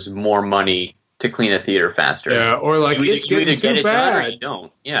ushers more money to clean a theater faster. Yeah, or like it's getting too bad. Or you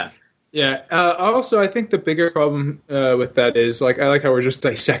don't. Yeah. Yeah. Also, I think the bigger problem with that is, like, I like how we're just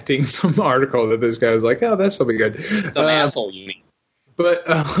dissecting some article that this guy was like, oh, that's something good. Some asshole, you mean?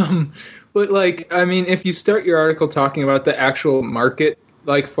 But like, I mean, if you start your article talking about the actual market,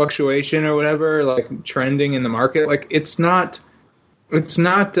 like, fluctuation or whatever, like trending in the market, like, it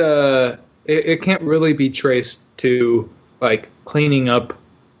can't really be traced to, like, cleaning up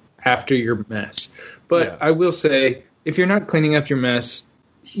after your mess. But I will say, if you're not cleaning up your mess,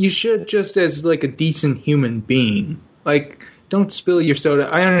 you should, just as, like, a decent human being, like, don't spill your soda.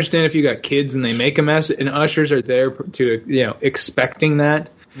 I understand if you got kids and they make a mess, and ushers are there to, you know, expecting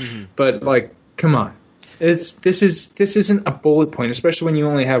that. Mm-hmm. But, like, come on. This isn't a bullet point, especially when you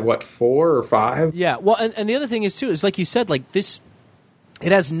only have, what, 4 or 5? Yeah, well, and the other thing is, too, is like you said, like, this,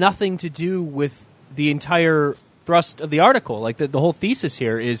 it has nothing to do with the entire thrust of the article. Like, the whole thesis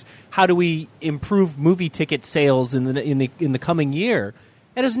here is, how do we improve movie ticket sales in the coming year?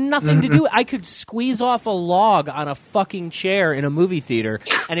 It has nothing to do. I could squeeze off a log on a fucking chair in a movie theater,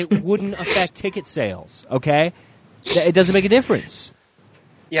 and it wouldn't affect ticket sales. Okay, it doesn't make a difference.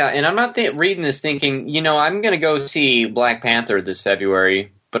 Yeah, and I'm not reading this thinking, you know, I'm going to go see Black Panther this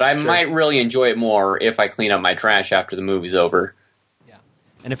February, but I might really enjoy it more if I clean up my trash after the movie's over. Yeah,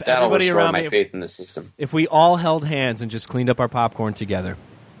 and if that'll everybody restore around my faith in the system. If we all held hands and just cleaned up our popcorn together.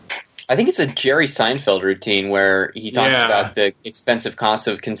 I think it's a Jerry Seinfeld routine where he talks about the expensive cost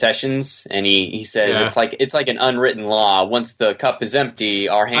of concessions, and he says it's like an unwritten law. Once the cup is empty,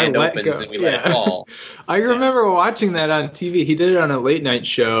 our hand opens and we let it fall. I remember watching that on TV. He did it on a late night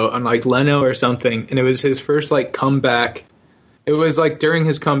show on, like, Leno or something, and it was his first, like, comeback. It was, like, during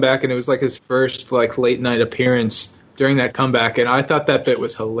his comeback, and it was, like, his first, like, late night appearance during that comeback, and I thought that bit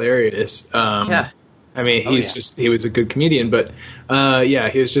was hilarious. I mean, he was a good comedian, but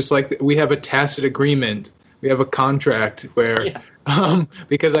he was just like, we have a tacit agreement. We have a contract where,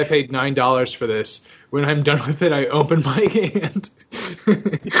 because I paid $9 for this, when I'm done with it, I open my hand.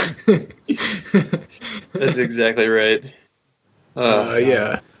 That's exactly right. But,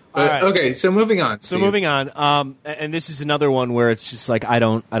 right. Okay, so moving on. And this is another one where it's just like, I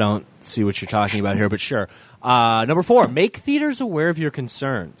don't see what you're talking about here, but sure. Number 4, make theaters aware of your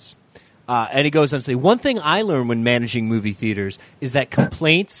concerns. And he goes on to say, one thing I learned when managing movie theaters is that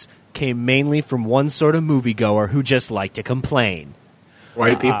complaints came mainly from one sort of moviegoer who just liked to complain.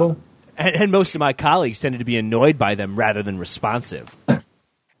 White people? And most of my colleagues tended to be annoyed by them rather than responsive.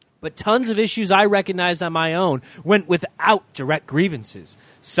 But tons of issues I recognized on my own went without direct grievances.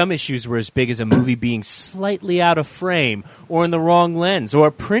 Some issues were as big as a movie being slightly out of frame, or in the wrong lens, or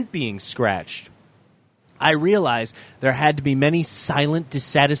a print being scratched. I realized there had to be many silent,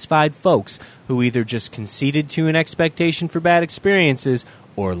 dissatisfied folks who either just conceded to an expectation for bad experiences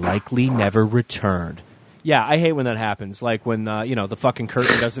or likely never returned. Yeah, I hate when that happens. Like when the fucking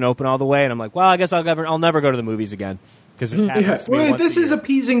curtain doesn't open all the way, and I'm like, well, I guess I'll never go to the movies again. Because this happens to me once this a is year.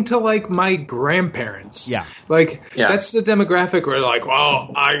 Appeasing to, like, my grandparents. Yeah, that's the demographic where, like,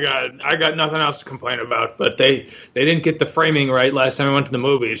 well, I got nothing else to complain about, but they didn't get the framing right last time I went to the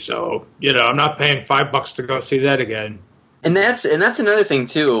movies, so, you know, I'm not paying $5 to go see that again. And that's another thing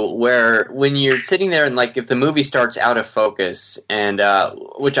too, where when you're sitting there and, like, if the movie starts out of focus, and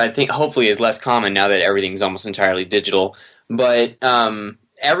which I think hopefully is less common now that everything's almost entirely digital, but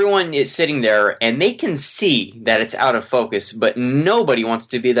everyone is sitting there and they can see that it's out of focus, but nobody wants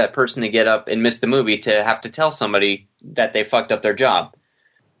to be that person to get up and miss the movie to have to tell somebody that they fucked up their job.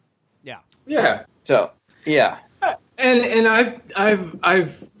 Yeah. Yeah. So, yeah. And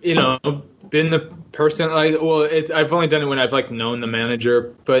I've been the person I've only done it when I've like known the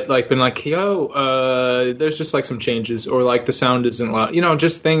manager, but like been like, yo, there's just like some changes, or like the sound isn't loud,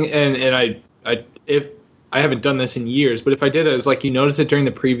 just thing. And if I haven't done this in years, but if I did, it was like you notice it during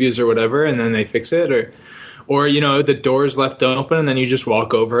the previews or whatever, and then they fix it, or the door's left open, and then you just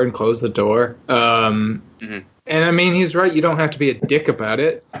walk over and close the door. And I mean, he's right. You don't have to be a dick about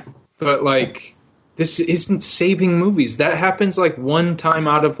it, but like, this isn't saving movies. That happens like one time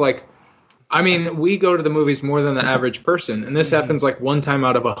out of like, I mean, we go to the movies more than the average person, and this happens like one time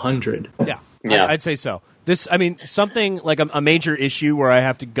out of 100. Yeah. I'd say so. Something like a major issue where I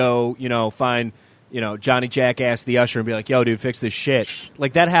have to go, find, Johnny Jackass the usher and be like, yo, dude, fix this shit.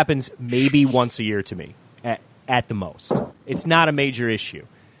 Like, that happens maybe once a year to me, at the most. It's not a major issue.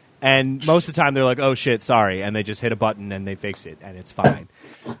 And most of the time they're like, oh, shit, sorry, and they just hit a button and they fix it, and it's fine.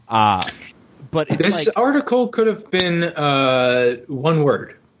 But it's this article could have been one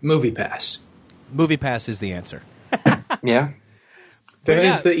word: Movie Pass. Movie Pass is the answer. Yeah. That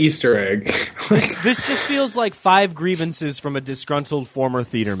is the Easter egg. This just feels like 5 grievances from a disgruntled former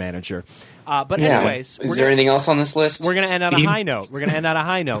theater manager. Anyways, is there anything else on this list? We're going to end on a high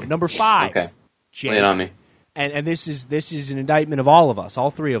note. Number 5. Okay. Jake. Lay it on me. And this is an indictment of all of us,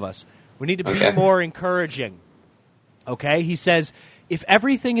 all 3 of us. We need to be more encouraging. Okay? He says, if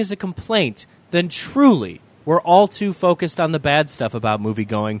everything is a complaint, then truly we're all too focused on the bad stuff about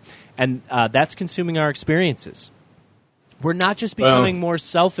movie-going, and that's consuming our experiences. We're not just becoming more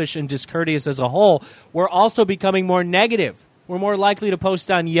selfish and discourteous as a whole, we're also becoming more negative. We're more likely to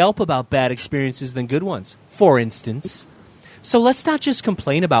post on Yelp about bad experiences than good ones, for instance. So let's not just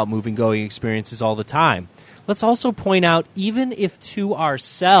complain about movie-going experiences all the time. Let's also point out, even if to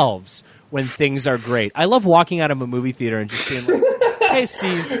ourselves, when things are great. I love walking out of a movie theater and just being like, hey,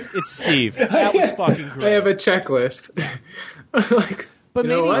 Steve, it's Steve. That was fucking great. I have a checklist. But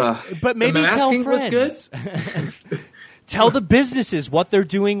maybe tell friends. Tell the businesses what they're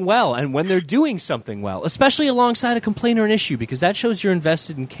doing well and when they're doing something well, especially alongside a complaint or an issue, because that shows you're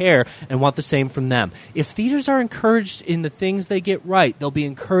invested in care and want the same from them. If theaters are encouraged in the things they get right, they'll be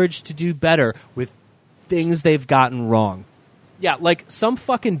encouraged to do better with things they've gotten wrong. Yeah, like some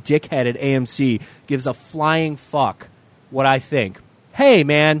fucking dickhead at AMC gives a flying fuck what I think. Hey,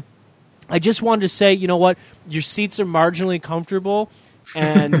 man, I just wanted to say, you know what? Your seats are marginally comfortable,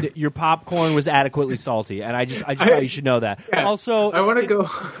 and your popcorn was adequately salty, and I just thought you should know that. Yeah, also, I want to go.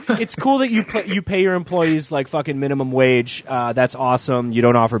 It's cool that you pay your employees like fucking minimum wage. That's awesome. You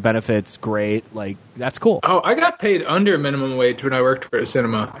don't offer benefits. Great. Like, that's cool. Oh, I got paid under minimum wage when I worked for a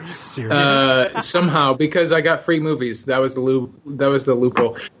cinema. Are you serious? Somehow, because I got free movies. That was the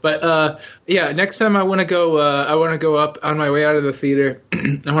loophole. But next time I want to go. I want to go up on my way out of the theater.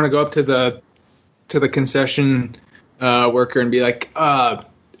 I want to go up to the concession worker and be like,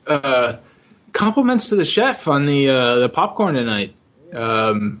 compliments to the chef on the popcorn tonight.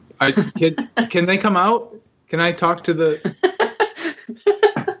 Can they come out? Can I talk to the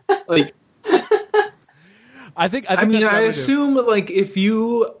like? I mean, I assume like if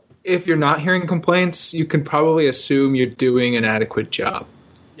you're not hearing complaints, you can probably assume you're doing an adequate job.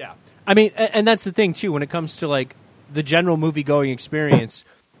 Yeah, I mean, and that's the thing too when it comes to like the general movie going experience.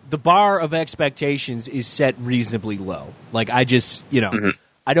 The bar of expectations is set reasonably low. Like, I just,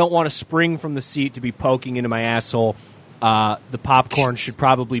 I don't want to spring from the seat to be poking into my asshole. The popcorn should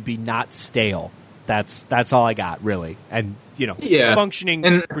probably be not stale. That's all I got, really. And,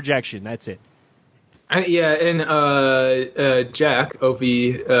 functioning projection. That's it. Jack, OV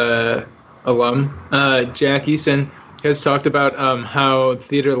alum, Jack Eason, has talked about how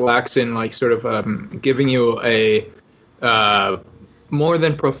theater lacks in, like, sort of giving you a more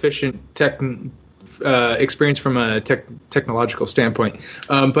than proficient experience from a technological standpoint.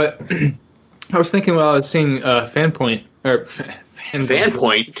 But I was thinking while I was seeing Fanpoint. I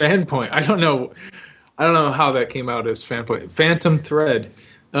don't know how that came out as Fanpoint. Phantom Thread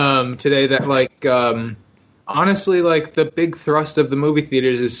today that like honestly like the big thrust of the movie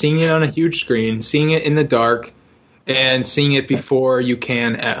theaters is seeing it on a huge screen, seeing it in the dark, and seeing it before you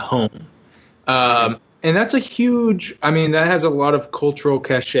can at home. And that's a huge, I mean, that has a lot of cultural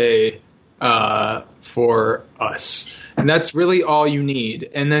cachet for us. And that's really all you need.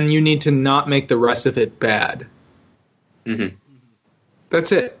 And then you need to not make the rest of it bad. Mm-hmm.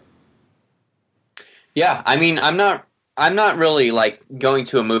 That's it. Yeah, I mean, I'm not really, like, going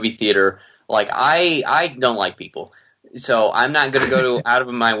to a movie theater. Like, I don't like people. So I'm not going to go out of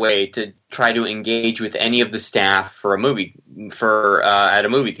my way to try to engage with any of the staff for a movie at a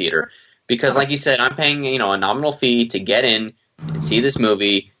movie theater, because, like you said, I'm paying a nominal fee to get in and see this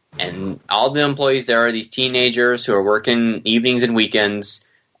movie, and all the employees there are these teenagers who are working evenings and weekends,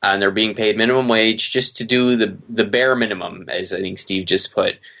 and they're being paid minimum wage just to do the bare minimum, as I think Steve just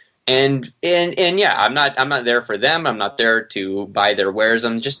put. And yeah, I'm not there for them. I'm not there to buy their wares.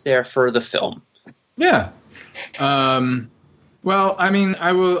 I'm just there for the film. Yeah. Well, I mean,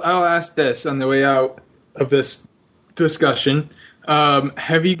 I'll ask this on the way out of this discussion.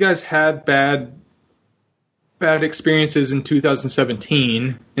 Have you guys had bad experiences in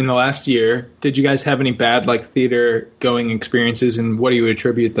 2017 in the last year? Did you guys have any bad theater going experiences, and what do you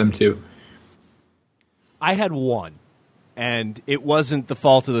attribute them to? I had one, and it wasn't the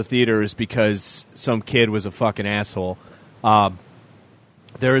fault of the theaters because some kid was a fucking asshole.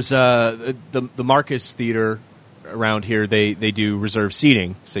 There's the Marcus Theater around here. They do reserved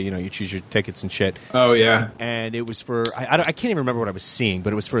seating, so you choose your tickets and shit. Oh yeah. And it was for I can't even remember what I was seeing,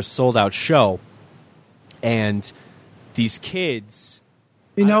 but it was for a sold out show. And these kids,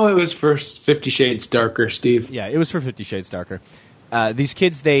 it was for 50 Shades Darker, Steve. Yeah, it was for 50 Shades Darker. These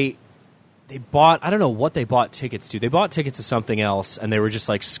kids, they bought, I don't know what they bought tickets to. They bought tickets to something else, and they were just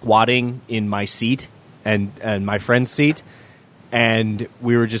squatting in my seat and my friend's seat. And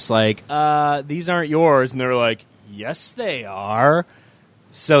we were just like, these aren't yours. And they were like, yes, they are.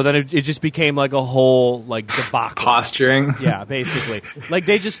 So then it just became a whole debacle. Posturing. Yeah, basically.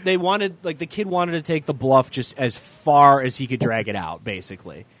 They wanted, the kid wanted to take the bluff just as far as he could drag it out,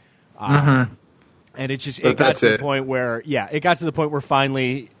 basically. And it got to the point where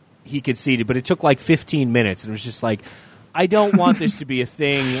finally he could see it, but it took 15 minutes, and it was just I don't want this to be a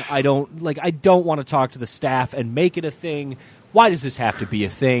thing. I don't want to talk to the staff and make it a thing. Why does this have to be a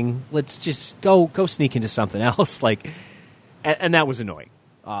thing? Let's just go sneak into something else. And that was annoying.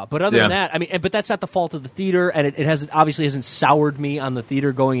 But other than that, I mean, but that's not the fault of the theater, and it obviously hasn't soured me on the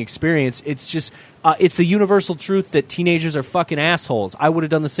theater going experience. It's just it's the universal truth that teenagers are fucking assholes. I would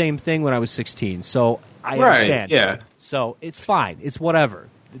have done the same thing when I was 16, so I understand. Yeah. So it's fine. It's whatever.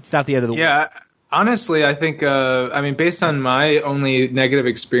 It's not the end of the world. Yeah. Honestly, I think based on my only negative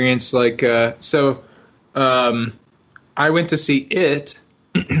experience, I went to see it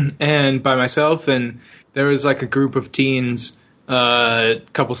and by myself, and there was a group of teens a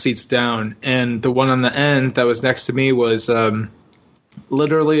couple seats down, and the one on the end that was next to me was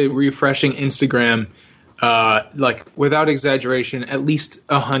literally refreshing Instagram without exaggeration at least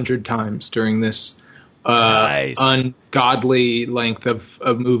 100 times during this nice. Ungodly length of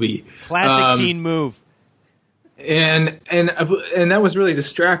movie. Classic teen move. And that was really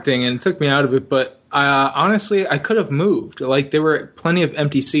distracting, and it took me out of it. But honestly, I could have moved. There were plenty of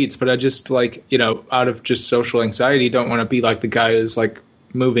empty seats, but I just out of just social anxiety, don't want to be the guy who's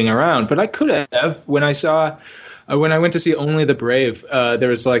moving around. But I could have when I went to see Only the Brave. There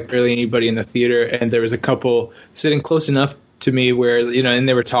was barely anybody in the theater, and there was a couple sitting close enough to me where and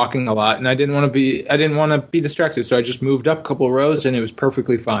they were talking a lot, and I didn't want to be distracted, so I just moved up a couple rows, and it was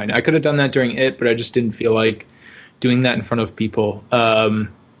perfectly fine. I could have done that during it, but I just didn't feel like doing that in front of people.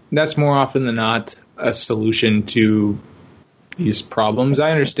 That's more often than not a solution to these problems. I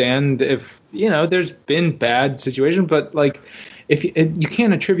understand if there's been bad situations, but if you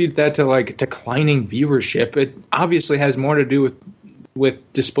can't attribute that to declining viewership. It obviously has more to do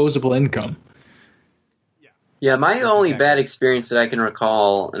with disposable income. Yeah, my only bad experience that I can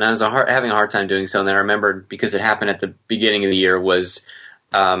recall, and I was having a hard time doing so, and then I remembered because it happened at the beginning of the year, was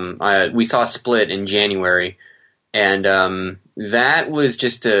we saw Split in January, and that was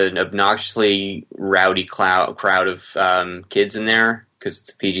just an obnoxiously rowdy crowd of kids in there, because it's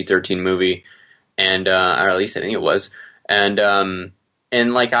a PG-13 movie, and or at least I think it was, and I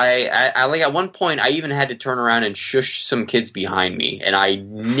at one point I even had to turn around and shush some kids behind me, and I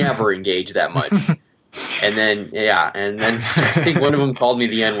never engaged that much. And then I think one of them called me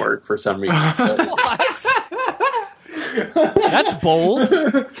the N-word for some reason. What? That's bold.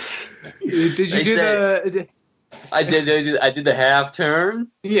 Did you do the? I did the half turn.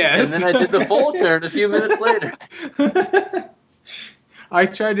 Yes. And then I did the full turn a few minutes later. I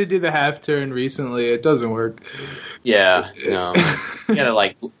tried to do the half turn recently. It doesn't work. Yeah, no. You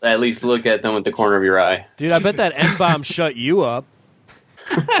gotta at least look at them with the corner of your eye. Dude, I bet that N-bomb shut you up.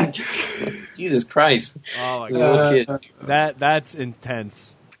 Jesus Christ! Oh my God, that's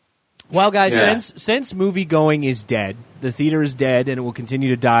intense. Well, guys, since movie going is dead, the theater is dead, and it will continue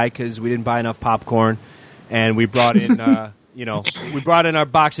to die because we didn't buy enough popcorn, and we brought in, we brought in our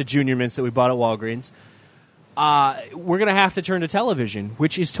box of Junior Mints that we bought at Walgreens. We're gonna have to turn to television,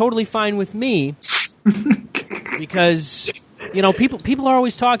 which is totally fine with me. because people are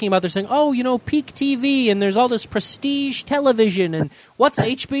always talking about. They're saying, "Oh, peak TV, and there's all this prestige television, and what's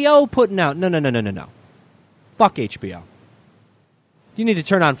HBO putting out?" No. Fuck HBO. You need to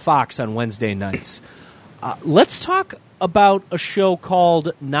turn on Fox on Wednesday nights. Let's talk about a show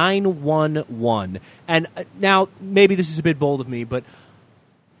called 911. And now, maybe this is a bit bold of me, but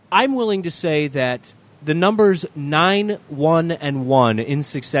I'm willing to say that the numbers 9, 1, and 1 in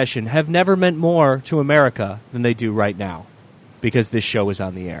succession have never meant more to America than they do right now, because this show is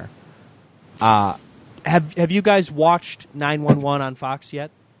on the air. Have you guys watched 911 on Fox yet?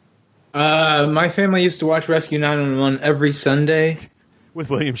 My family used to watch Rescue 911 every Sunday. With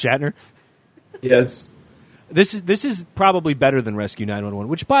William Shatner? Yes. This is probably better than Rescue 911,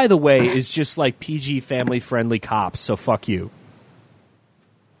 which, by the way, is just like PG family-friendly cops, so fuck you.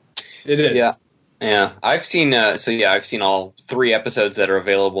 It is. Yeah. I've seen all 3 episodes that are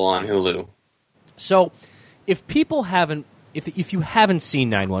available on Hulu. So, if you haven't seen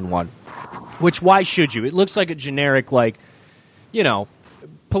 911, which why should you? It looks like a generic,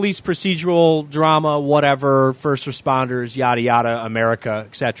 police procedural drama, whatever, first responders, yada yada, America,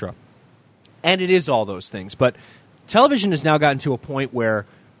 etc. And it is all those things. But television has now gotten to a point where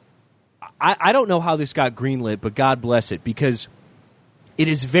I don't know how this got greenlit, but God bless it, because it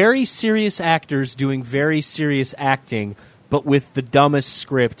is very serious actors doing very serious acting, but with the dumbest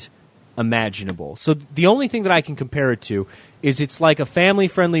script imaginable. So the only thing that I can compare it to is it's like a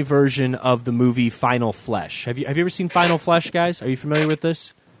family-friendly version of the movie Final Flesh. Have you ever seen Final Flesh, guys? Are you familiar with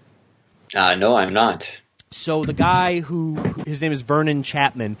this? No, I'm not. So the guy his name is Vernon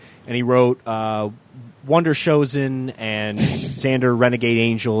Chapman, and he wrote Wonder Chosen and Xander Renegade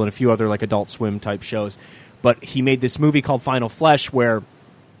Angel and a few other Adult Swim type shows. But he made this movie called Final Flesh where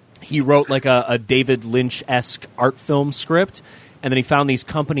he wrote a David Lynch-esque art film script, and then he found these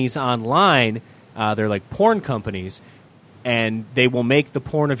companies online. They're like porn companies, and they will make the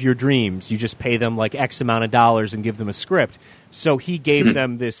porn of your dreams. You just pay them X amount of dollars and give them a script. So he gave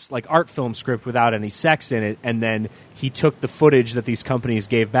them this art film script without any sex in it, and then he took the footage that these companies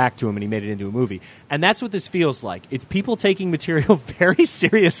gave back to him and he made it into a movie. And that's what this feels like. It's people taking material very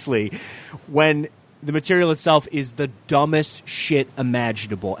seriously when the material itself is the dumbest shit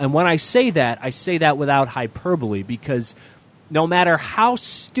imaginable. And when I say that without hyperbole, because no matter how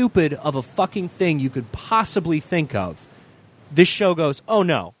stupid of a fucking thing you could possibly think of, this show goes, oh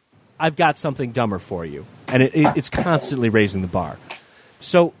no, I've got something dumber for you. And it's constantly raising the bar.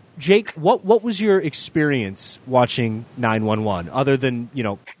 So, Jake, what was your experience watching 911, other than,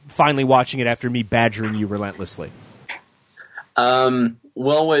 finally watching it after me badgering you relentlessly?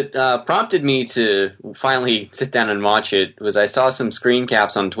 Well, what prompted me to finally sit down and watch it was I saw some screen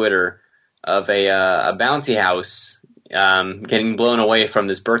caps on Twitter of a bouncy house getting blown away from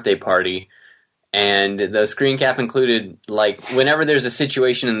this birthday party. And the screen cap included, whenever there's a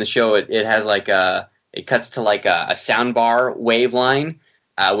situation in the show, it has it cuts to a soundbar wave line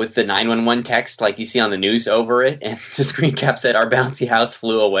with the 911 text like you see on the news over it. And the screen cap said, "Our bouncy house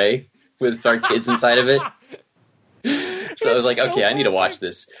flew away," with our kids inside of it. So I was like, okay, I need to watch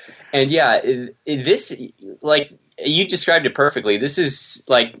this. And yeah, this, you described it perfectly. This is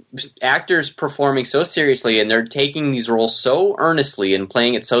actors performing so seriously, and they're taking these roles so earnestly and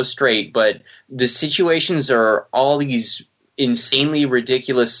playing it so straight, but the situations are all these insanely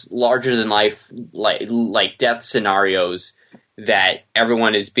ridiculous, larger than life, like death scenarios that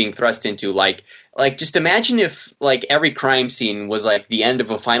everyone is being thrust into. Just imagine if every crime scene was the end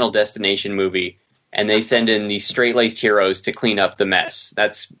of a Final Destination movie, and they send in these straight-laced heroes to clean up the mess.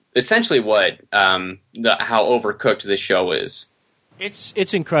 That's essentially what how overcooked this show is.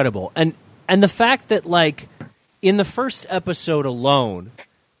 It's incredible, and the fact that in the first episode alone,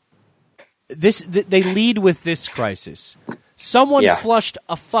 they lead with this crisis. Someone flushed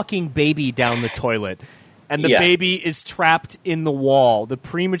a fucking baby down the toilet, and the baby is trapped in the wall. The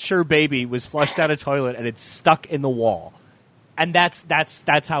premature baby was flushed out of the toilet, and it's stuck in the wall. And that's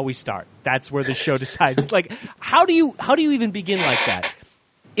how we start. That's where the show decides. How do you even begin like that?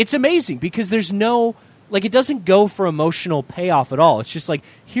 It's amazing because there's no it doesn't go for emotional payoff at all. It's just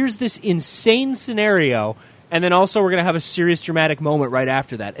here's this insane scenario, and then also we're gonna have a serious dramatic moment right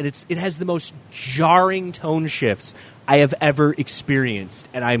after that. And it has the most jarring tone shifts I have ever experienced,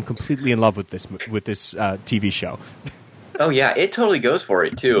 and I am completely in love with this TV show. Oh yeah, it totally goes for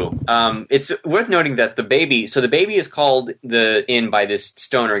it too. It's worth noting that the baby is called in by this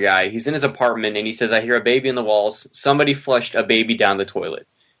stoner guy. He's in his apartment and he says, "I hear a baby in the walls. Somebody flushed a baby down the toilet."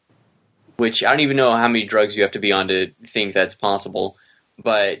 Which I don't even know how many drugs you have to be on to think that's possible.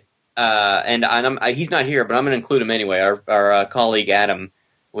 But he's not here, but I'm going to include him anyway. Our colleague Adam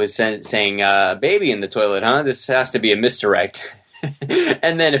was saying, baby in the toilet, huh? This has to be a misdirect.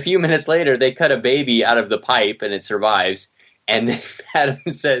 And then a few minutes later, they cut a baby out of the pipe and it survives. And then Adam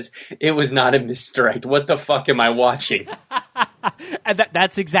says, it was not a misdirect. What the fuck am I watching? And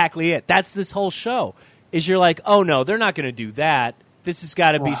that's exactly it. That's this whole show. Is you're like, oh no, they're not going to do that. This has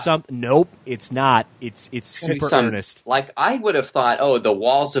got to be something. Nope, it's not. It's super earnest. Like, I would have thought, oh, the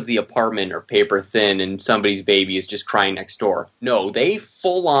walls of the apartment are paper thin and somebody's baby is just crying next door. No, they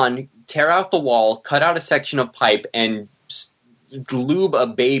full on tear out the wall, cut out a section of pipe, and lube a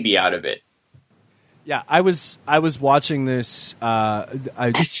baby out of it. Yeah, I was watching this.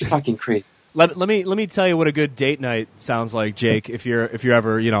 It's fucking crazy. Let me tell you what a good date night sounds like, Jake. If you're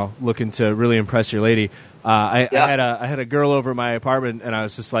ever looking to really impress your lady, I had a girl over at my apartment, and I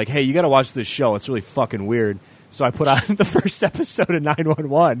was just like, hey, you got to watch this show. It's really fucking weird. So I put on the first episode of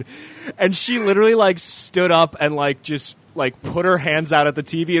 911, and she literally like stood up and like just like put her hands out at the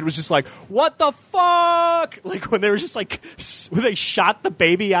TV and was just like, what the fuck? Like when they were just like, when they shot the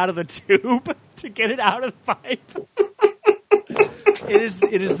baby out of the tube to get it out of the pipe.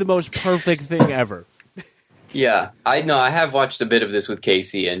 It is the most perfect thing ever. Yeah, I know. I have watched a bit of this with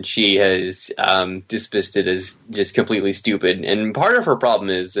Casey, and she has dismissed it as just completely stupid. And part of her problem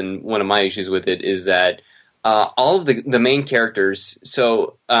is, and one of my issues with it, is that all of the main characters.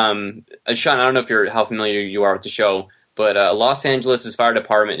 So, Sean, I don't know how familiar you are with the show, but Los Angeles' fire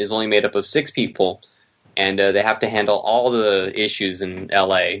department is only made up of 6 people, and they have to handle all the issues in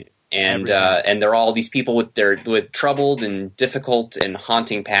LA. And they're all these people with troubled and difficult and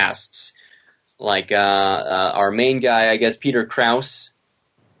haunting pasts. Like our main guy, I guess, Peter Krause,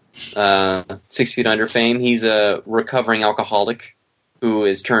 6 Feet Under fame. He's a recovering alcoholic who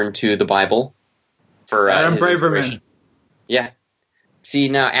is turned to the Bible for Adam his inspiration. Braverman. Yeah. See,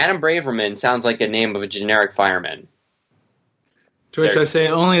 now Adam Braverman sounds like a name of a generic fireman. To which I say,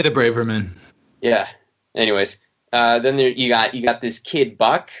 only the Braverman. Yeah. Anyways, then you got this kid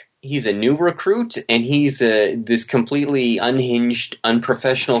Buck. He's a new recruit, and he's this completely unhinged,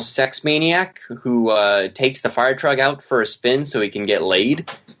 unprofessional sex maniac who takes the fire truck out for a spin so he can get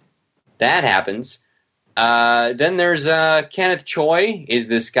laid. That happens. Then there's Kenneth Choi, is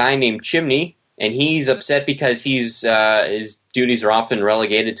this guy named Chimney, and he's upset because his duties are often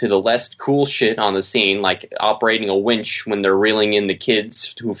relegated to the less cool shit on the scene, like operating a winch when they're reeling in the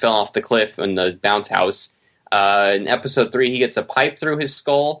kids who fell off the cliff in the bounce house. In episode 3, he gets a pipe through his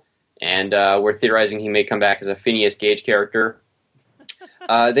skull, and we're theorizing he may come back as a Phineas Gage character.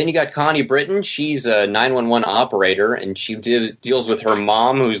 Then you got Connie Britton. She's a 911 operator, and she deals with her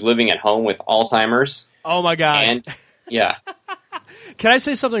mom, who's living at home with Alzheimer's. Oh, my God. And, yeah. Can I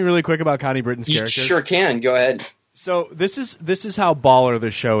say something really quick about Connie Britton's You character? sure can. Go ahead. So this is how baller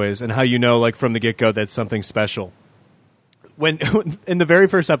the show is, and how you know, like, from the get-go, that's something special. When in the very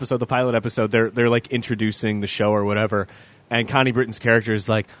first episode, the pilot episode, they're like introducing the show or whatever, and Connie Britton's character is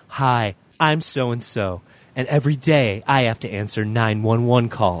like, "Hi, I'm so and so, and every day I have to answer 911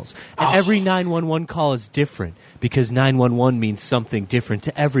 calls, and every 911 call is different because 911 means something different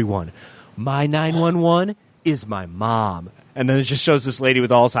to everyone. My 911 is my mom." And then it just shows this lady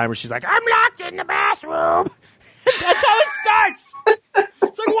with Alzheimer's. She's like, "I'm locked in the bathroom." That's how it starts.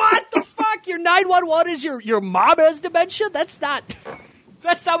 It's like, what the fuck? Your 911 is your mom has dementia? That's not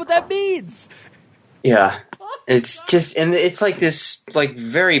what that means. Yeah. It's just, and it's like this, like,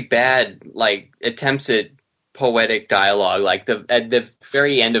 very bad, like, attempts at poetic dialogue. Like, at the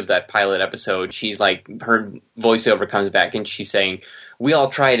very end of that pilot episode, she's like, her voiceover comes back and she's saying, "We all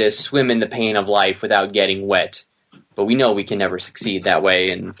try to swim in the pain of life without getting wet, but we know we can never succeed that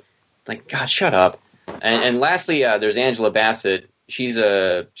way." And, like, God, shut up. And lastly, there's Angela Bassett. She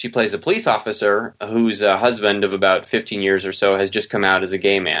plays a police officer whose husband of about 15 years or so has just come out as a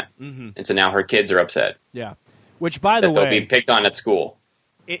gay man. Mm-hmm. And so now her kids are upset. Yeah. Which, by the way, they'll be picked on at school.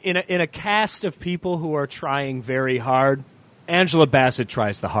 In a cast of people who are trying very hard, Angela Bassett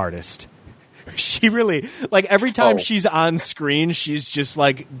tries the hardest. She really, like, every time she's on screen, she's just,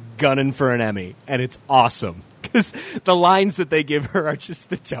 like, gunning for an Emmy. And it's awesome. Because the lines that they give her are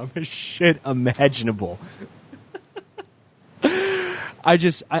just the dumbest shit imaginable.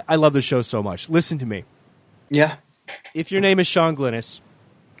 I love the show so much. Listen to me. Yeah. If your name is Sean Glynis,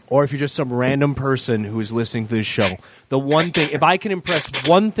 or if you're just some random person who is listening to this show, the one thing, if I can impress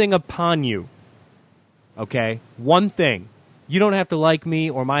one thing upon you, okay, one thing, you don't have to like me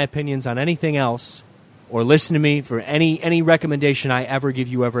or my opinions on anything else, or listen to me for any recommendation I ever give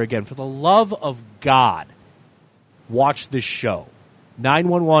you ever again. For the love of God, watch this show.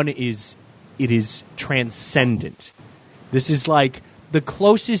 911 is transcendent. This is like the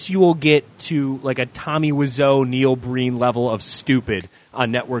closest you will get to like a Tommy Wiseau, Neil Breen level of stupid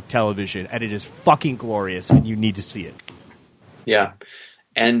on network television, and it is fucking glorious, and you need to see it. Yeah.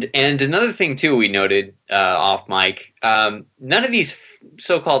 And another thing, too, we noted off mic, none of these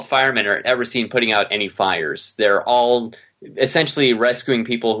so-called firemen are ever seen putting out any fires. They're all essentially rescuing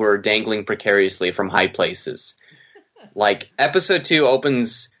people who are dangling precariously from high places. Like, episode 2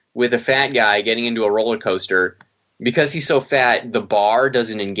 opens with a fat guy getting into a roller coaster. Because he's so fat, the bar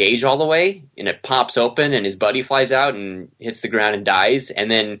doesn't engage all the way, and it pops open, and his buddy flies out and hits the ground and dies. And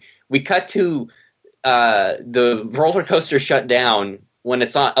then we cut to the roller coaster shut down when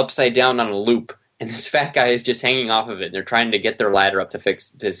it's upside down on a loop, and this fat guy is just hanging off of it, and they're trying to get their ladder up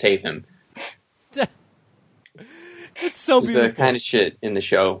to save him. It's so beautiful. It's the kind of shit in the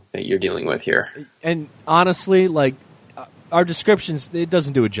show that you're dealing with here. And honestly, like, our descriptions, it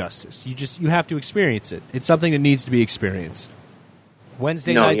doesn't do it justice. You have to experience it. It's something that needs to be experienced.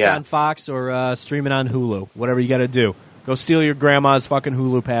 Wednesday nights on Fox or streaming on Hulu. Whatever you got to do. Go steal your grandma's fucking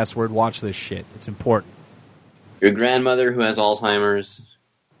Hulu password. Watch this shit. It's important. Your grandmother who has Alzheimer's.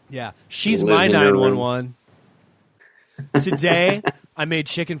 Yeah. She's my 911. Today, I made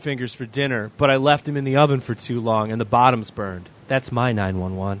chicken fingers for dinner, but I left them in the oven for too long and the bottoms burned. That's my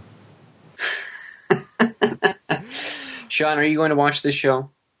 911. Sean, are you going to watch this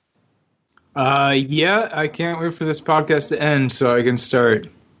show? Yeah, I can't wait for this podcast to end so I can start.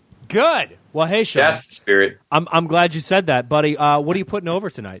 Good. Well, hey, Sean. That's the spirit. I'm glad you said that, buddy. What are you putting over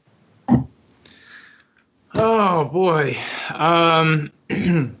tonight? Oh, boy. I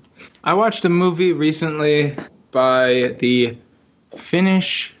watched a movie recently by the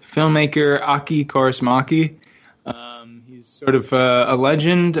Finnish filmmaker Aki Kaurismäki. He's sort of a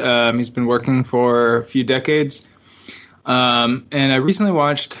legend. He's been working for a few decades. And I recently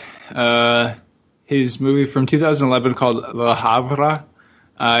watched his movie from 2011 called Le Havre.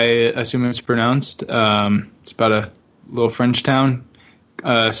 I assume it's pronounced. It's about a little French town,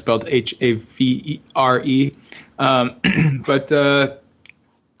 spelled Havre. But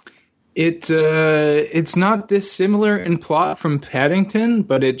it's not dissimilar in plot from Paddington,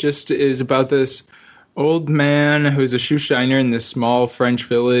 but it just is about this old man who's a shoe shiner in this small French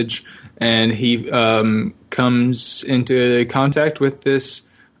village, and he comes into contact with this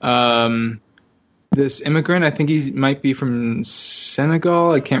this immigrant. I think he might be from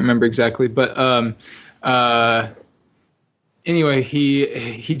Senegal. I can't remember exactly, but anyway,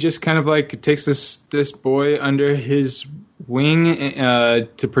 he just kind of like takes this boy under his wing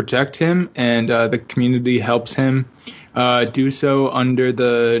to protect him, and the community helps him do so under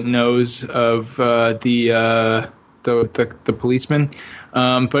the nose of the policeman.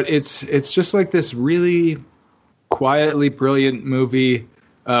 But it's just like this really quietly brilliant movie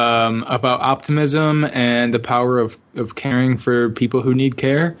about optimism and the power of caring for people who need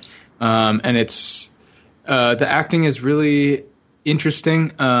care. And it's the acting is really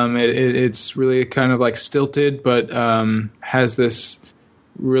interesting. It's really kind of like stilted, but has this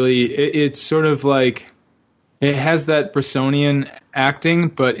really. It's sort of like it has that Bressonian acting,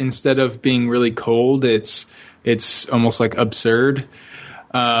 but instead of being really cold, it's almost like absurd.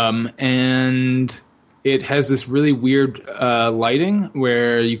 And it has this really weird lighting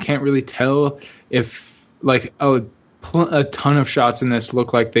where you can't really tell if like a ton of shots in this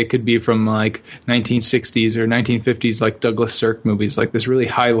look like they could be from like 1960s or 1950s like Douglas Sirk movies, like this really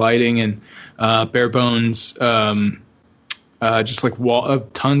high lighting and bare bones, just like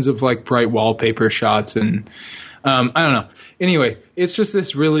tons of like bright wallpaper shots, and I don't know. Anyway, it's just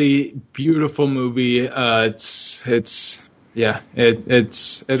this really beautiful movie. It'll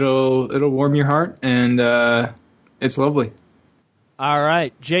warm your heart, and it's lovely. All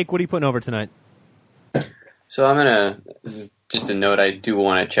right, Jake, what are you putting over tonight? So I'm gonna just a note. I do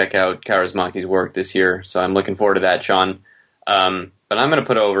want to check out Kaurismäki's work this year, so I'm looking forward to that, Sean. But I'm gonna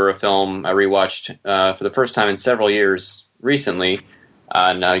put over a film I rewatched for the first time in several years recently,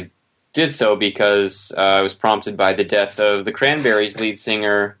 and I did so because I was prompted by the death of the Cranberries' lead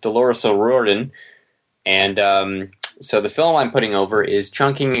singer Dolores O'Riordan, and so the film I'm putting over is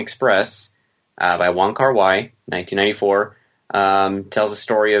Chungking Express by Wong Kar-wai, 1994. Tells a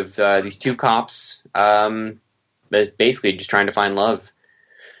story of these two cops basically just trying to find love.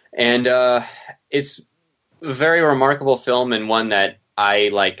 And it's a very remarkable film, and one that I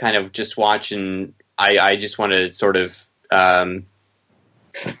like kind of just watch, and I just want to sort of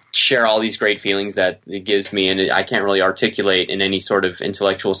share all these great feelings that it gives me, and I can't really articulate in any sort of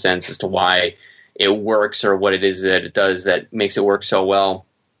intellectual sense as to why it works or what it is that it does that makes it work so well.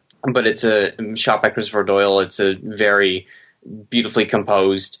 But it's shot by Christopher Doyle. It's a very beautifully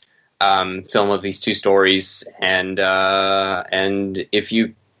composed film of these two stories, and if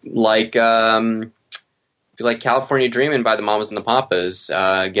you like California Dreamin' by the Mamas and the Papas,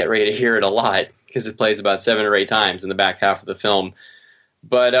 get ready to hear it a lot because it plays about 7 or 8 times in the back half of the film.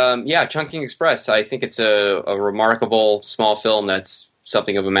 But Chungking Express, I think it's a remarkable small film that's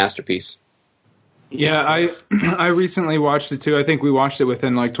something of a masterpiece. Yeah, I recently watched it too. I think we watched it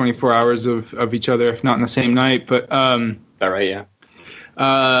within like 24 hours of each other, if not in the same night. But that right? Yeah.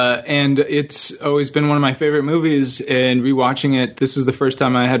 And it's always been one of my favorite movies. And rewatching it, this is the first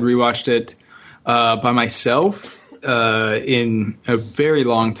time I had rewatched it by myself in a very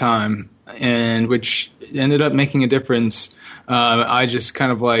long time, and which ended up making a difference. I just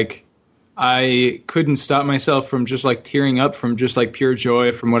kind of like, I couldn't stop myself from just like tearing up from just like pure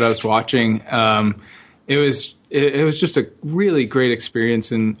joy from what I was watching. It was just a really great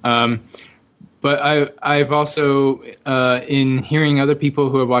experience. And but I've also in hearing other people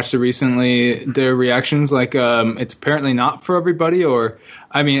who have watched it recently, their reactions, like it's apparently not for everybody. Or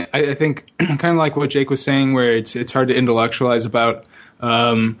I mean, I think kind of like what Jake was saying, where it's hard to intellectualize about.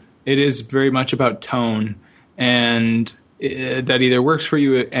 It is very much about tone, and that either works for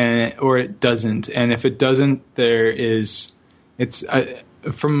you or it doesn't. And if it doesn't, it's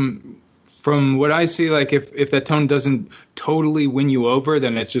from what I see, like if that tone doesn't totally win you over,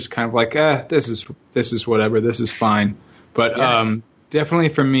 then it's just kind of like, this is whatever, this is fine. But definitely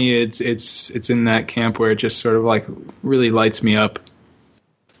for me, it's in that camp where it just sort of like really lights me up.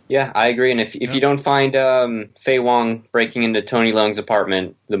 Yeah, I agree. And if you don't find Faye Wong breaking into Tony Leung's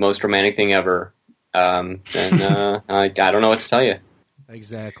apartment the most romantic thing ever, then I don't know what to tell you.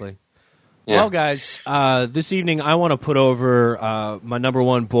 Exactly. Yeah. Well, guys, this evening I want to put over my number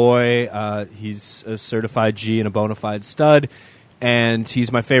one boy. He's a certified G and a bona fide stud, and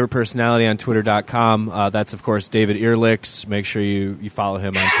he's my favorite personality on Twitter.com. That's, of course, David Ehrlichs. Make sure you follow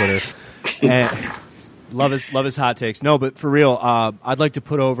him on Twitter. And love his hot takes. No, but for real, I'd like to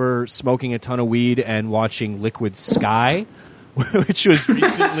put over smoking a ton of weed and watching Liquid Sky, which was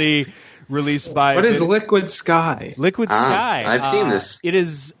recently released by... What is Liquid Sky? Liquid Sky. I've seen this. It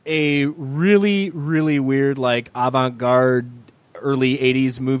is a really, really weird, like, avant-garde early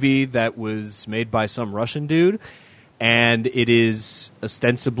 80s movie that was made by some Russian dude, and it is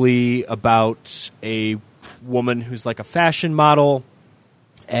ostensibly about a woman who's like a fashion model,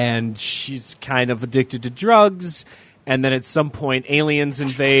 and she's kind of addicted to drugs, and then at some point aliens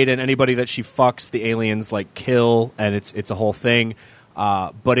invade, and anybody that she fucks, the aliens like kill, and it's a whole thing.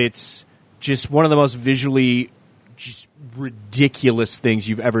 But it's just one of the most visually just ridiculous things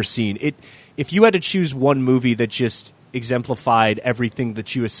you've ever seen. If you had to choose one movie that just exemplified everything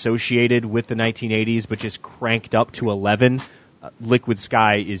that you associated with the 1980s, but just cranked up to 11, Liquid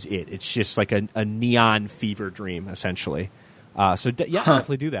Sky is it. It's just like a neon fever dream, essentially.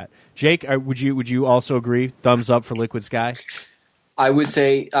 Definitely do that. Jake, would you also agree? Thumbs up for Liquid Sky? I would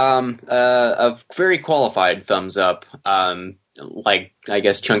say a very qualified thumbs up. Like, I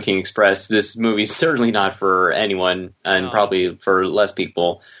guess, Chungking Express. This movie's certainly not for anyone, and probably for less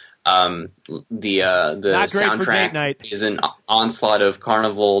people. The soundtrack is an onslaught of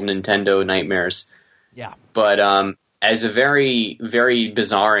Carnival Nintendo nightmares. Yeah, but as a very, very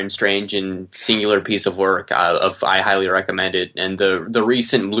bizarre and strange and singular piece of work, I highly recommend it. And the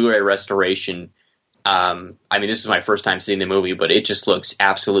recent Blu-ray restoration, I mean, this is my first time seeing the movie, but it just looks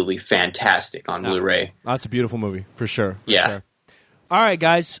absolutely fantastic on Blu-ray. That's a beautiful movie, for sure. Sure. All right,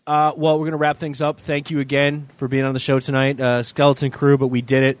 guys. Well, we're going to wrap things up. Thank you again for being on the show tonight. Skeleton Crew, but we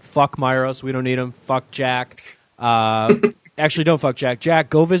did it. Fuck Myros. We don't need him. Fuck Jack. Actually, don't fuck Jack. Jack,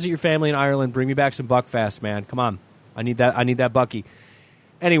 go visit your family in Ireland. Bring me back some Buckfast, man. Come on. I need that Bucky.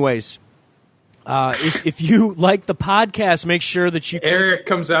 Anyways, if you like the podcast, make sure that you... Eric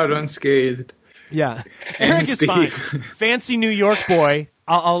comes out unscathed. Yeah. Eric is fine. Fancy New York boy.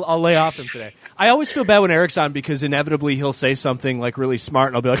 I'll lay off him today. I always feel bad when Eric's on because inevitably he'll say something like really smart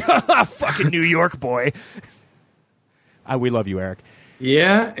and I'll be like, ha, fucking New York boy. We love you, Eric.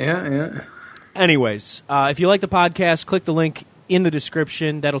 Yeah. Anyways, if you like the podcast, click the link in the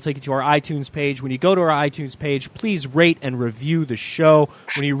description. That'll take you to our iTunes page. When you go to our iTunes page, please rate and review the show.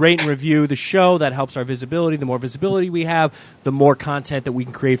 When you rate and review the show, that helps our visibility. The more visibility we have, the more content that we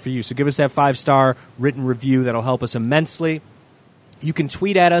can create for you. So give us that 5-star written review. That'll help us immensely. You can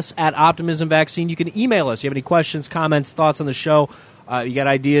tweet at us at Optimism Vaccine. You can email us. You have any questions, comments, thoughts on the show? You got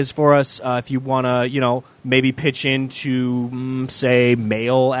ideas for us? If you want to, maybe pitch in to, say,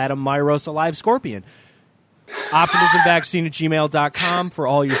 mail Adam Myros a live scorpion. OptimismVaccine@gmail.com for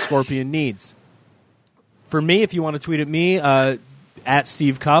all your scorpion needs. For me, if you want to tweet at me, at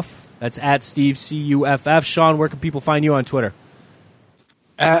Steve Cuff. That's at Steve, Cuff. Sean, where can people find you on Twitter?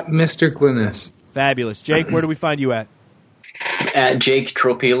 At Mr. Glynis. Fabulous. Jake, where do we find you at? At Jake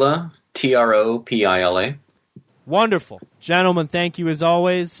Tropila, Tropila. Wonderful. Gentlemen, thank you as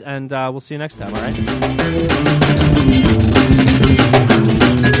always, and we'll see you next time, all right?